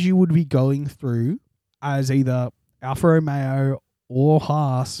nerves you would be going through as either Alfa Romeo or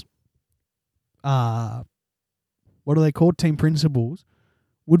Haas, what what are they called? Team principals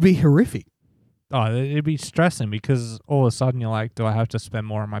would be horrific. Oh, it'd be stressing because all of a sudden you're like, do I have to spend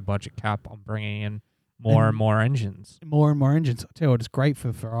more on my budget cap on bringing in more and more engines? More and more engines. I tell you what, it's great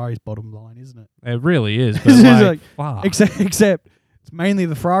for Ferrari's bottom line, isn't it? It really is. But fuck. Except it's mainly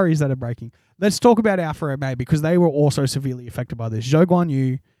the Ferraris that are breaking. Let's talk about Alfa Romeo because they were also severely affected by this. Zhou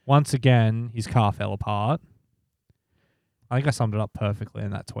Guanyu. Once again, his car fell apart. I think I summed it up perfectly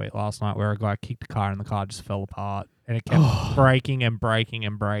in that tweet last night where a guy kicked the car and the car just fell apart and it kept breaking and breaking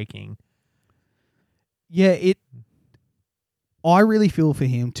and breaking. Yeah, I really feel for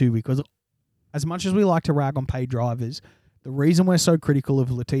him too because as much as we like to rag on paid drivers, the reason we're so critical of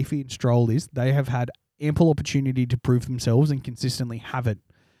Latifi and Stroll is they have had ample opportunity to prove themselves and consistently haven't.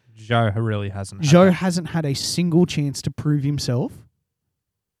 Zhou really hasn't. Zhou hasn't had a single chance to prove himself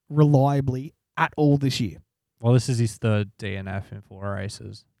reliably at all this year. Well, this is his third DNF in 4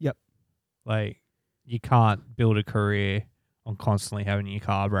 races. Yep. Like, you can't build a career on constantly having your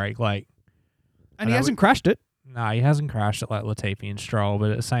car break. Like, and he hasn't crashed it. No, he hasn't crashed it like Latifi and Stroll,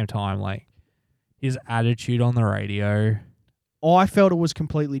 but at the same time, like, his attitude on the radio. I felt it was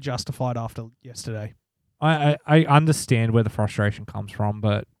completely justified after yesterday. I understand where the frustration comes from,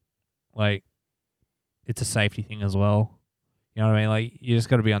 but, like, it's a safety thing as well. You know what I mean? Like, you just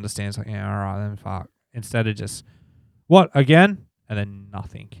got to be understanding. It's like, yeah, all right, then fuck. Instead of just, what, again? And then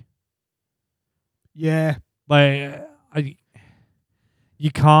nothing. Yeah. Like,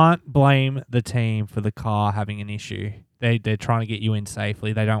 you can't blame the team for the car having an issue. They're trying to get you in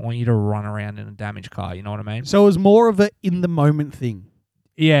safely. They don't want you to run around in a damaged car. You know what I mean? So it was more of a in-the-moment thing.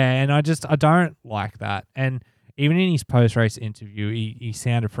 Yeah, and I don't like that. And even in his post-race interview, he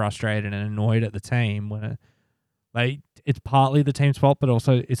sounded frustrated and annoyed at the team when it's partly the team's fault, but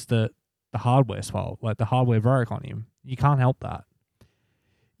also it's the hardware's fault. Like, the hardware broke on him. You can't help that.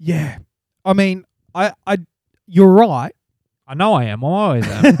 Yeah. I mean, you're right. I know I am. I always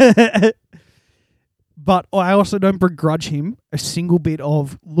am. But I also don't begrudge him a single bit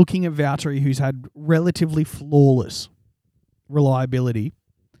of looking at Valtteri, who's had relatively flawless reliability,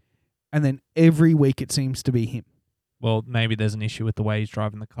 and then every week it seems to be him. Well, maybe there's an issue with the way he's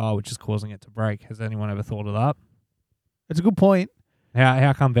driving the car, which is causing it to break. Has anyone ever thought of that? That's a good point.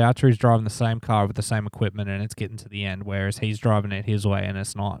 How come Valtteri's driving the same car with the same equipment and it's getting to the end, whereas he's driving it his way and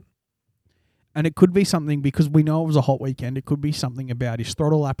it's not? And it could be something, because we know it was a hot weekend, it could be something about his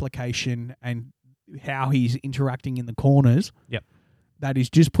throttle application and how he's interacting in the corners. Yep. That is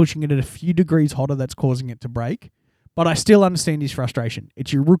just pushing it at a few degrees hotter that's causing it to break. But I still understand his frustration.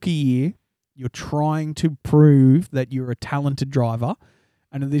 It's your rookie year. You're trying to prove that you're a talented driver.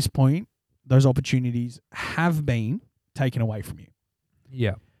 And at this point, those opportunities have been taken away from you.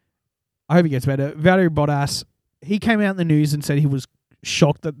 Yeah. I hope he gets better. Valtteri Bottas, he came out in the news and said he was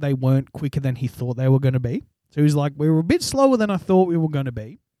shocked that they weren't quicker than he thought they were going to be. So he was like, we were a bit slower than I thought we were going to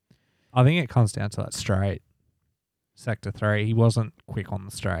be. I think it comes down to that straight. Sector 3, he wasn't quick on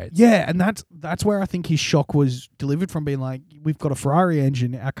the straights. Yeah, and that's where I think his shock was delivered from, being like, we've got a Ferrari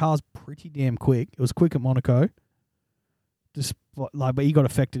engine, our car's pretty damn quick. It was quick at Monaco. But he got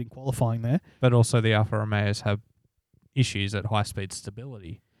affected in qualifying there. But also the Alfa Romeos have issues at high speed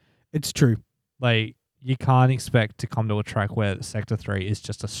stability. It's true. Like, you can't expect to come to a track where the Sector 3 is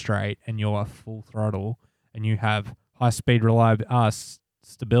just a straight and you're full throttle and you have high speed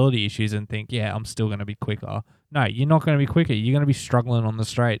stability issues and think, yeah, I'm still going to be quicker. No, you're not going to be quicker. You're going to be struggling on the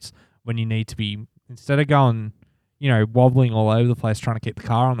straights when you need to be, instead of going, wobbling all over the place trying to keep the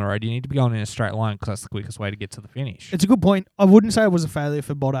car on the road, you need to be going in a straight line because that's the quickest way to get to the finish. It's a good point. I wouldn't say it was a failure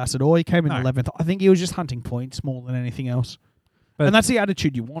for Bottas at all. He came in 11th. I think he was just hunting points more than anything else. And that's the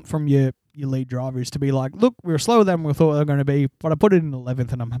attitude you want from your lead drivers, to be like, look, we were slower than we thought we were going to be, but I put it in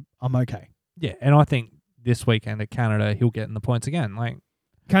 11th and I'm okay. Yeah, and I think this weekend at Canada, he'll get in the points again. Like,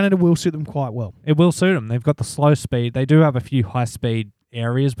 Canada will suit them quite well. It will suit them. They've got the slow speed. They do have a few high speed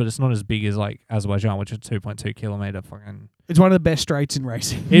areas, but it's not as big as like Azerbaijan, which is 2.2 kilometer. Fucking. It's one of the best straights in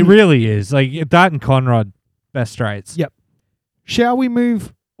racing. It really is. Like that and Conrad, best straights. Yep. Shall we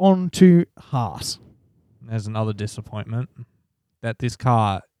move on to Haas? There's another disappointment that this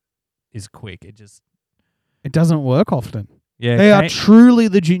car is quick. It doesn't work often. Yeah, they are truly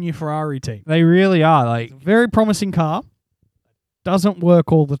the junior Ferrari team. They really are. Like, it's a very promising car. Doesn't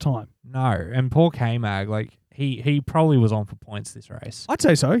work all the time. No, and poor K-Mag, like he probably was on for points this race. I'd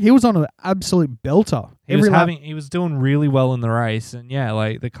say so. He was on an absolute belter. He was doing really well in the race, and yeah,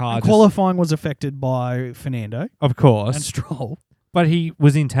 like the car. And qualifying was affected by Fernando, of course, and Stroll, but he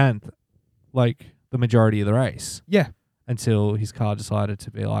was in 10th, like the majority of the race. Yeah, until his car decided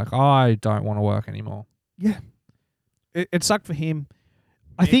to be like, I don't want to work anymore. Yeah, it sucked for him.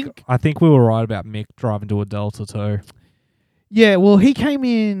 I think we were right about Mick driving to a Delta too. Yeah, well, he came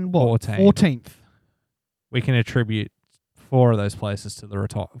in 14th. We can attribute 4 of those places to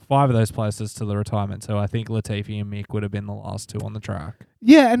the 5 of those places to the retirement. So I think Latifi and Mick would have been the last 2 on the track.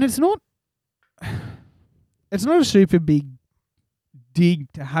 Yeah, and it's not a super big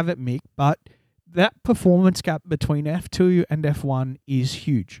dig to have it, Mick, but that performance gap between F2 and F1 is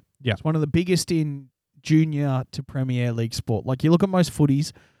huge. Yeah. It's one of the biggest in junior to Premier League sport. Like, you look at most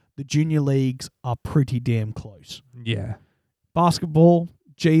footies, the junior leagues are pretty damn close. Yeah. Basketball,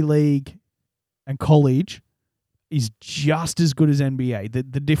 G League, and college is just as good as NBA.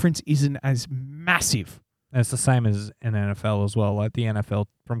 The difference isn't as massive. And it's the same as in NFL as well. Like the NFL,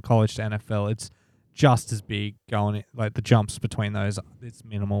 from college to NFL, it's just as big going. Like the jumps between those, it's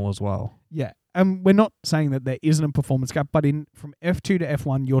minimal as well. Yeah. And we're not saying that there isn't a performance gap, but from F2 to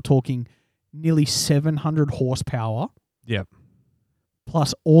F1, you're talking nearly 700 horsepower. Yep.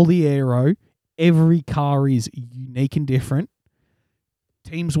 Plus all the aero. Every car is unique and different.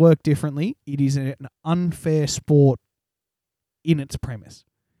 Teams work differently. It is an unfair sport in its premise.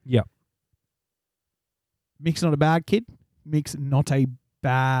 Yep. Mick's not a bad kid. Mick's not a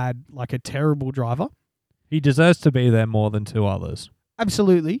bad, like a terrible driver. He deserves to be there more than 2 others.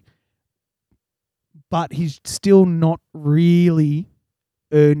 Absolutely. But he's still not really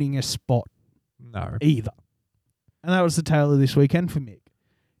earning a spot. No. Either. And that was the tale of this weekend for Mick.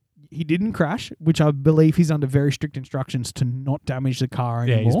 He didn't crash, which I believe he's under very strict instructions to not damage the car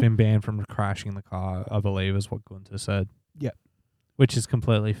anymore. Yeah, he's been banned from crashing the car, I believe, is what Gunter said. Yep. Which is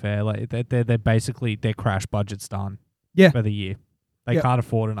completely fair. Like they're basically, their crash budget's done. Yeah. For the year. They can't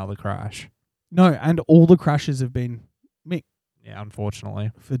afford another crash. No, and all the crashes have been Mick. Yeah,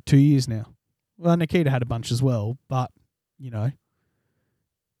 unfortunately. For 2 years now. Well, Nikita had a bunch as well, but,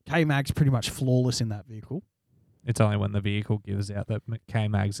 K-Mag's pretty much flawless in that vehicle. It's only when the vehicle gives out that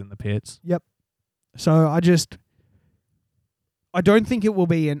K-Mag's in the pits. Yep. So I don't think it will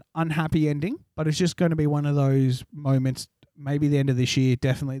be an unhappy ending, but it's just going to be one of those moments, maybe the end of this year,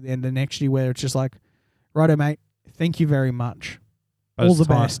 definitely the end of next year, where it's just like, righto, mate, thank you very much. But all the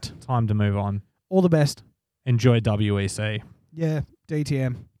best. Time to move on. All the best. Enjoy WEC. Yeah,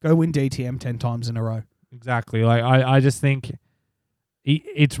 DTM. Go win DTM 10 times in a row. Exactly. Like I just think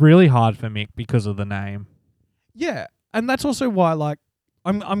it's really hard for Mick because of the name. Yeah, and that's also why, like,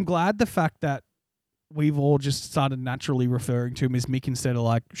 I'm glad the fact that we've all just started naturally referring to him as Mick instead of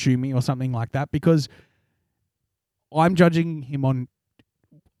like Shumi or something like that, because I'm judging him on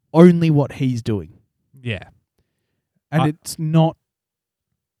only what he's doing. Yeah, and it's not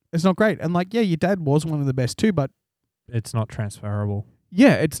great. And like, yeah, your dad was one of the best too, but it's not transferable.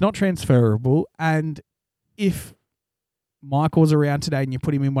 Yeah, it's not transferable. And if Michael's around today and you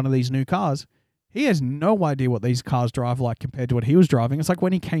put him in one of these new cars, he has no idea what these cars drive like compared to what he was driving. It's like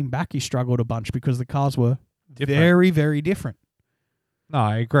when he came back, he struggled a bunch because the cars were very, very different. No,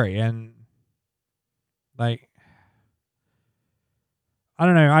 I agree. And like, I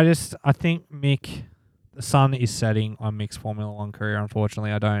don't know. I think Mick, the sun is setting on Mick's Formula One career.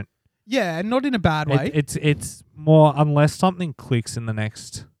 Unfortunately, I don't. Yeah, and not in a bad way. It's more, unless something clicks in the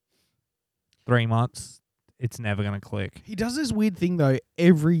next 3 months, it's never going to click. He does this weird thing, though,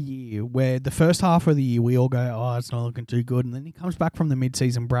 every year where the first half of the year we all go, oh, it's not looking too good. And then he comes back from the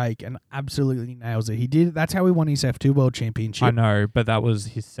mid-season break and absolutely nails it. That's how he won his F2 World Championship. I know, but that was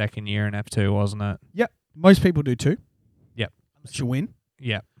his second year in F2, wasn't it? Yep. Most people do too. Yep. Unless you win.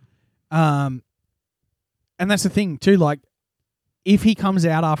 Yep. And that's the thing, too. Like, if he comes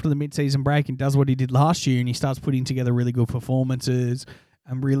out after the mid-season break and does what he did last year and he starts putting together really good performances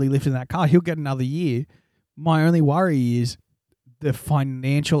and really lifting that car, he'll get another year. My only worry is the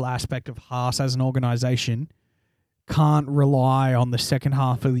financial aspect of Haas as an organisation can't rely on the second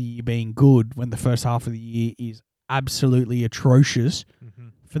half of the year being good when the first half of the year is absolutely atrocious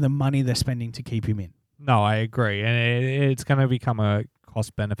for the money they're spending to keep him in. No, I agree. And it's going to become a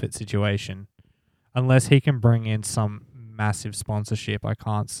cost-benefit situation. Unless he can bring in some massive sponsorship, I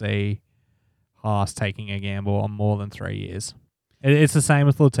can't see Haas taking a gamble on more than 3 years. It's the same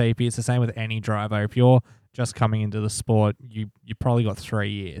with Latifi. It's the same with any driver. If you're just coming into the sport, you probably got 3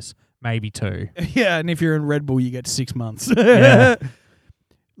 years, maybe 2. Yeah, and if you're in Red Bull, you get 6 months. Yeah.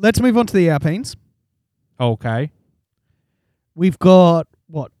 Let's move on to the Alpines. Okay. We've got,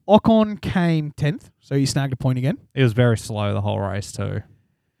 Ocon came 10th, so he snagged a point again. It was very slow the whole race too.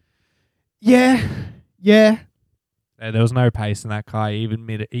 Yeah. There was no pace in that car. He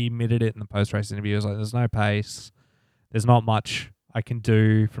admitted it in the post-race interview. He was like, there's no pace. There's not much I can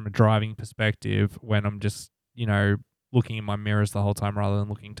do from a driving perspective when I'm just, looking in my mirrors the whole time rather than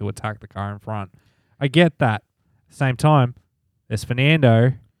looking to attack the car in front. I get that. At the same time, There's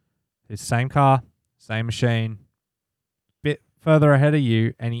Fernando, who's same car, same machine, bit further ahead of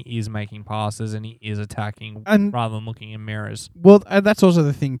you, and he is making passes and he is attacking And rather than looking in mirrors. well, and that's also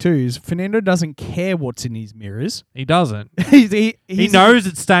the thing too, is Fernando doesn't care what's in his mirrors. He doesn't. He knows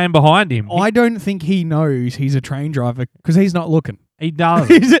it's staying behind him. I don't think he knows he's a train driver because he's not looking. He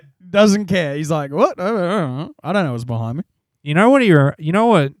doesn't. He doesn't care. He's like, what? I don't know what's behind me. You know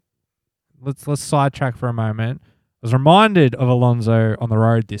what? Let's sidetrack for a moment. I was reminded of Alonso on the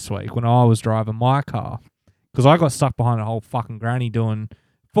road this week when I was driving my car because I got stuck behind a whole fucking granny doing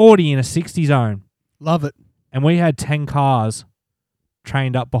 40 in a 60 zone. Love it. And we had 10 cars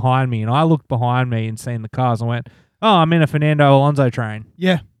trained up behind me, and I looked behind me and seen the cars and went, oh, I'm in a Fernando Alonso train.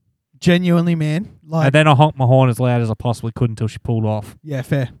 Yeah. Genuinely, man. And then I honked my horn as loud as I possibly could until she pulled off. Yeah,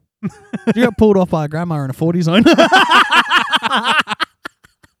 fair. You got pulled off by a grandma in a 40 zone.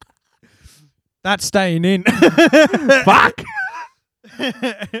 That's staying in. Fuck!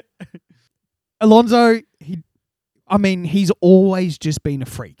 Alonso, he's always just been a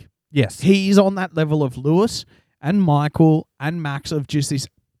freak. Yes. He's on that level of Lewis and Michael and Max of just this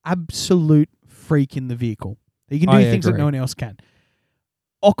absolute freak in the vehicle. He can do things that no one else can.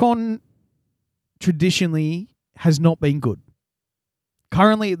 Ocon traditionally has not been good.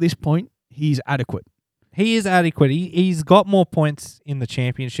 Currently, at this point, he's adequate. He is adequate. He's got more points in the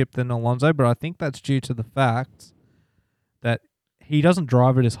championship than Alonso, but I think that's due to the fact that he doesn't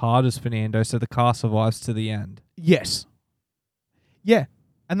drive it as hard as Fernando, so the car survives to the end. Yes. Yeah.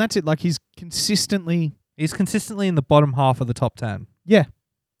 And that's it. Like, he's consistently in the bottom half of the top 10. Yeah.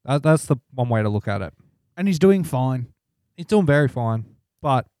 That's the one way to look at it. And he's doing fine. He's doing very fine,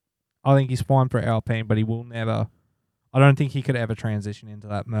 but I think he's fine for Alpine, but he will never... I don't think he could ever transition into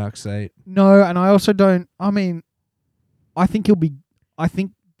that Merc seat. No, and I also don't... I think I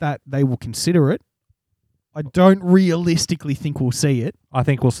think that they will consider it. I don't realistically think we'll see it. I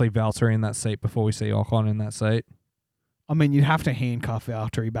think we'll see Valtteri in that seat before we see Ocon in that seat. You'd have to handcuff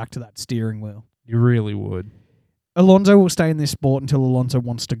Valtteri back to that steering wheel. You really would. Alonso will stay in this sport until Alonso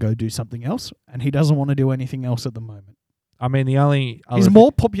wants to go do something else, and he doesn't want to do anything else at the moment. The only... He's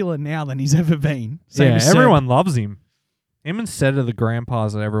more popular now than he's ever been. Everyone loves him. Him and Seth are the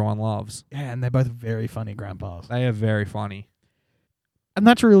grandpas that everyone loves. Yeah, and they're both very funny grandpas. They are very funny. And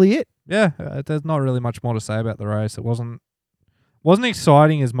that's really it. Yeah, there's not really much more to say about the race. It wasn't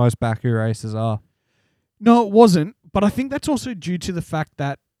exciting as most Baku races are. No, it wasn't. But I think that's also due to the fact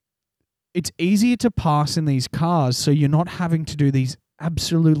that it's easier to pass in these cars, so you're not having to do these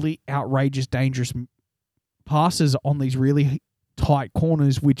absolutely outrageous, dangerous passes on these really tight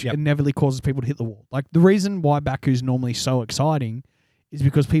corners, which inevitably causes people to hit the wall. Like, the reason why Baku's normally so exciting is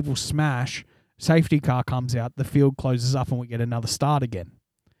because people smash, safety car comes out, the field closes up, and we get another start again.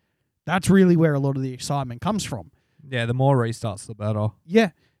 That's really where a lot of the excitement comes from. Yeah, the more restarts, the better. Yeah.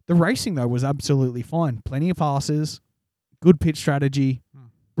 The racing, though, was absolutely fine. Plenty of passes, good pit strategy,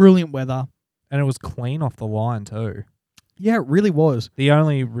 brilliant weather. And it was clean off the line, too. Yeah, it really was. The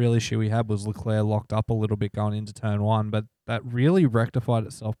only real issue we had was Leclerc locked up a little bit going into turn one, but that really rectified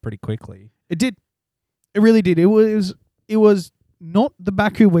itself pretty quickly. It did. It really did. It was not the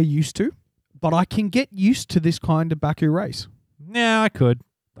Baku we're used to, but I can get used to this kind of Baku race. Yeah, I could.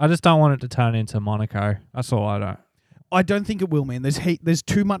 I just don't want it to turn into Monaco. That's all I don't. I don't think it will, man. There's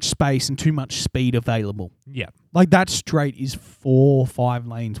too much space and too much speed available. Yeah. Like, that straight is 4 or 5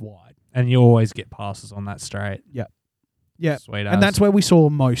 lanes wide. And you always get passes on that straight. Yeah. Yeah. Sweet ass. And that's where we saw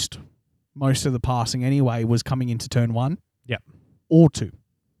most of the passing anyway was coming into turn 1. Yep. Or 2.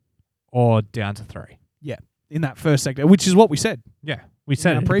 Or down to 3. Yeah. In that first sector, which is what we said. Yeah. We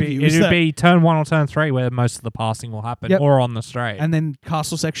said in our preview, it'd be turn 1 or turn 3 where most of the passing will happen, or on the straight. And then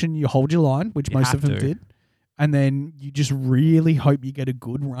castle section, you hold your line, which most of them did. And then you just really hope you get a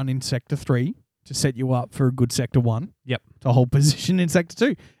good run in sector 3 to set you up for a good sector 1. Yep. To hold position in sector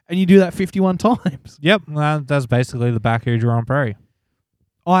 2. And you do that 51 times. Yep. That's basically the Baku Grand Prix.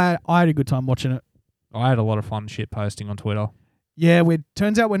 I had a good time watching it. I had a lot of fun shit posting on Twitter. Yeah,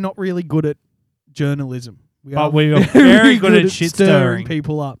 turns out we're not really good at journalism. We are very good at shit stirring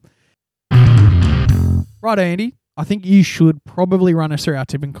people up. Right, Andy. I think you should probably run us through our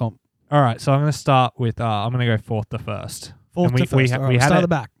tipping comp. All right, so I'm going to start with, I'm going to go fourth to first. Fourth to first. All right, start at the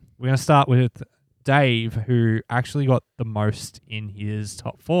back. We're going to start with Dave, who actually got the most in his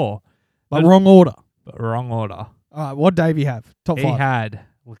top 4. But wrong order. All right, what Dave you have? Top 5. He had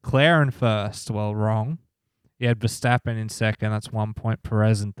Leclerc in first. Well, wrong. He had Verstappen in second. That's 1 point.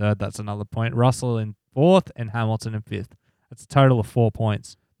 Perez in third. That's another point. Russell in fourth and Hamilton in fifth. That's a total of 4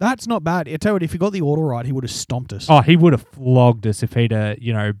 points. That's not bad. I tell you what, if he got the order right, he would have stomped us. Oh, he would have flogged us if he'd,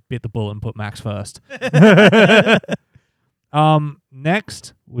 bit the bullet and put Max first.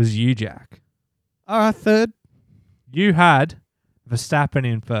 Next was you, Jack. All right, third. You had Verstappen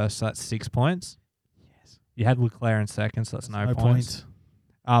in first, so that's 6 points. Yes. You had Leclerc in second, so that's no points.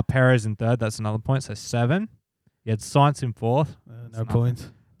 Perez in third, that's another point, so 7. You had Sainz in fourth. No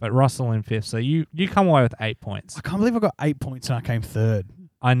points. But Russell in fifth, so you come away with 8 points. I can't believe I got 8 points and I came third.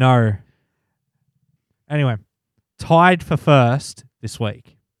 I know. Anyway, tied for first this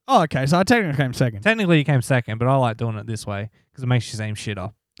week. Oh, okay, so I technically came second. Technically, you came second, but I like doing it this way because it makes you seem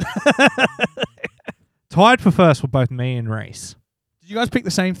shitter. Tied for first were both me and Reese. Did you guys pick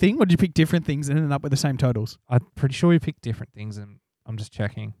the same thing, or did you pick different things and end up with the same totals? I'm pretty sure we picked different things, and I'm just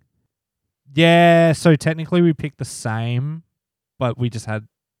checking. Yeah, so technically we picked the same, but we just had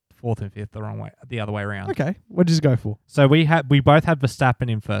fourth and fifth the other way around. Okay, what did you go for? So we both had Verstappen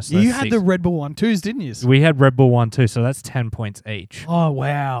in first. So you had the Red Bull 1-2s, didn't you? We had Red Bull 1-2, so that's 10 points each. Oh,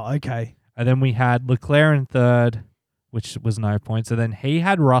 wow, okay. And then we had Leclerc in third, which was no points. So then he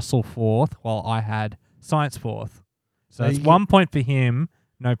had Russell fourth, while I had Sainz fourth. So that's 1 point for him,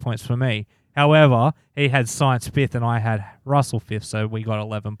 no points for me. However, he had Sainz fifth and I had Russell fifth, so we got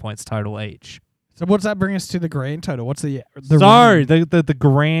 11 points total each. So what does that bring us to the grand total? What's the grand total?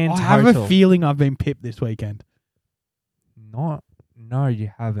 I have a feeling I've been pipped this weekend. No,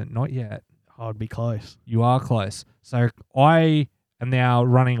 you haven't. Not yet. Oh, I'd be close. You are close. So I am now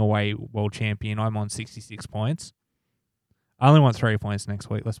running away world champion. I'm on 66 points. I only want 3 points next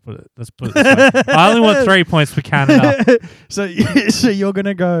week. Let's put it this way. I only want 3 points for Canada. So you're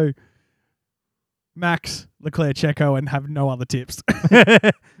gonna go Max, Leclerc, Checo, and have no other tips.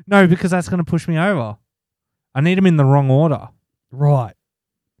 No, because that's going to push me over. I need them in the wrong order. Right.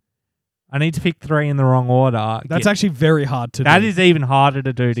 I need to pick 3 in the wrong order. That's actually very hard to do. That is even harder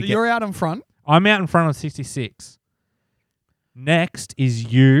to do. So you're out in front? I'm out in front on 66. Next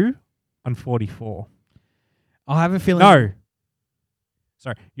is you on 44. I have a feeling... No.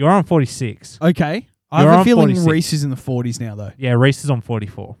 Sorry. You're on 46. Okay. I have a feeling 46. Reese is in the 40s now, though. Yeah, Reese is on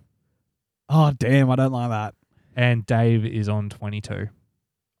 44. Oh, damn. I don't like that. And Dave is on 22.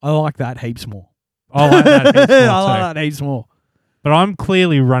 I like that heaps more. I like that heaps more I like that heaps more. But I'm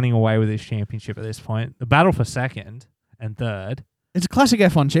clearly running away with this championship at this point. The battle for second and third. It's a classic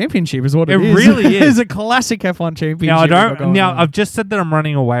F1 championship is what it is. It really is. It's a classic F1 championship. I've just said that I'm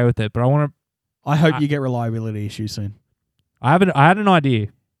running away with it, but I hope you get reliability issues soon. I had an idea.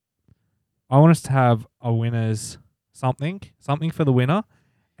 I want us to have a winner's something for the winner,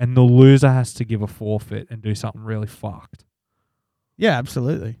 and the loser has to give a forfeit and do something really fucked. Yeah,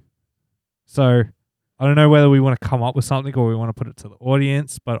 absolutely. So I don't know whether we want to come up with something or we want to put it to the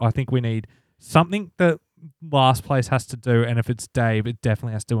audience, but I think we need something that last place has to do, and if it's Dave, it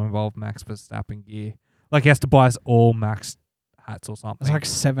definitely has to involve Max Verstappen gear. Like he has to buy us all Max hats or something. It's like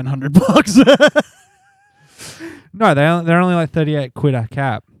 $700. No, they're only like 38 quid a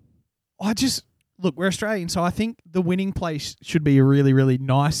cap. Look, we're Australian, so I think the winning place should be a really, really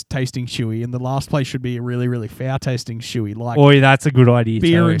nice tasting shoey, and the last place should be a really, really foul tasting shoey. Like, that's a good idea.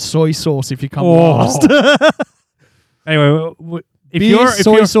 Beer and soy sauce if you come last. Anyway,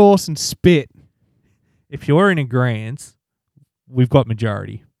 soy sauce and spit. If you're in agreement, we've got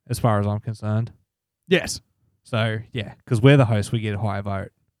majority as far as I'm concerned. Yes. So yeah, because we're the host, we get a higher vote.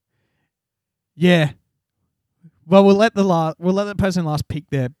 Yeah. Well, we'll let the person last pick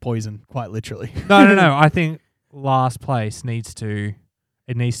their poison, quite literally. No. I think last place needs to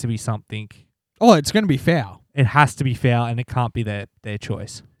be something. Oh, it's going to be foul. It has to be foul, and it can't be their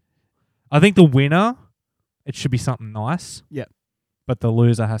choice. I think the winner, it should be something nice. Yeah. But the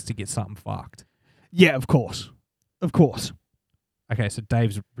loser has to get something fucked. Yeah, of course. Of course. Okay, so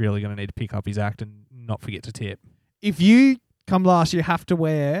Dave's really going to need to pick up his act and not forget to tip. If you come last, you have to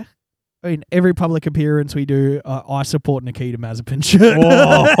wear... In every public appearance we do, I support Nikita Mazepin shirt.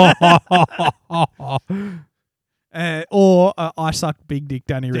 Or I suck big dick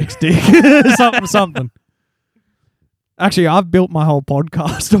Danny Rick's dick. something. Actually, I've built my whole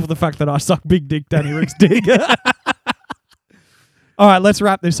podcast off the fact that I suck big dick Danny Rick's dick. All right, let's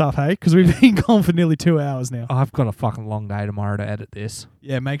wrap this up, hey? Because we've been gone for nearly 2 hours now. I've got a fucking long day tomorrow to edit this.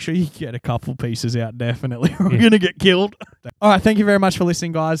 Yeah, make sure you get a couple pieces out, definitely. We're going to get killed. All right, thank you very much for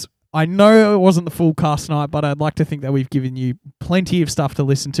listening, guys. I know it wasn't the full cast tonight, but I'd like to think that we've given you plenty of stuff to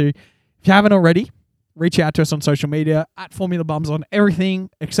listen to. If you haven't already, reach out to us on social media, @FormulaBums on everything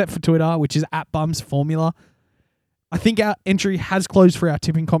except for Twitter, which is @BumsFormula. I think our entry has closed for our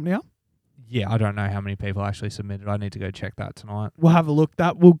tipping comp now. Yeah, I don't know how many people actually submitted. I need to go check that tonight. We'll have a look.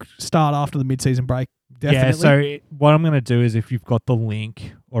 That will start after the mid-season break, definitely. Yeah, so what I'm going to do is if you've got the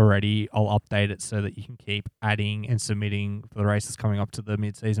link already, I'll update it so that you can keep adding and submitting for the races coming up to the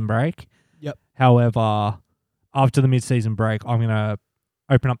mid-season break. Yep. However, after the mid-season break, I'm going to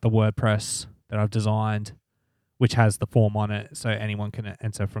open up the WordPress that I've designed, which has the form on it, so anyone can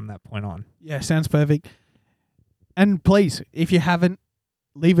enter from that point on. Yeah, sounds perfect. And please, if you haven't,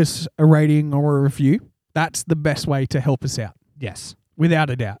 leave us a rating or a review. That's the best way to help us out. Yes. Without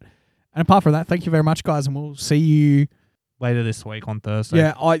a doubt. And apart from that, thank you very much, guys, and we'll see you later this week on Thursday.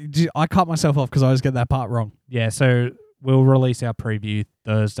 Yeah, I cut myself off because I always get that part wrong. Yeah, so we'll release our preview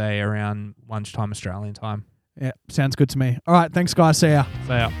Thursday around lunchtime Australian time. Yeah, sounds good to me. All right, thanks, guys. See ya.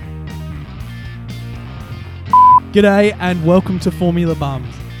 See ya. G'day and welcome to Formula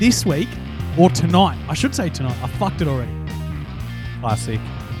Bums. This week, or tonight, I should say tonight. I fucked it already. Classic.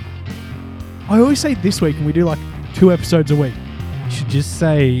 I always say this week and we do like 2 episodes a week. You should just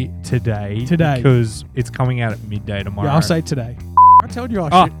say today. Today. Because it's coming out at midday tomorrow. Yeah, I'll say today. I told you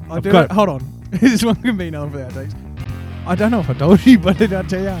I do got it. Hold on. This one can be another for the outtakes. I don't know if I told you, but did I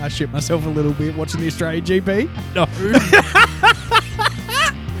tell you I shit myself a little bit watching the Australian GP? No.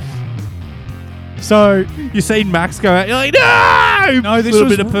 So you seen Max go out, you're like, no! No,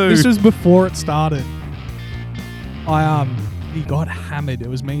 this was before it started. He got hammered. It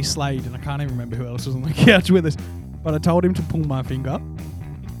was me, Slade, and I can't even remember who else was on the couch with us. But I told him to pull my finger.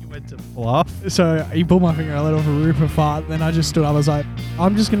 You went to fluff. So he pulled my finger, I let off a ripper fart. Then I just stood up. I was like,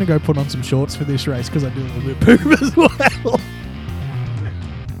 I'm just going to go put on some shorts for this race because I do a little bit of poop as well.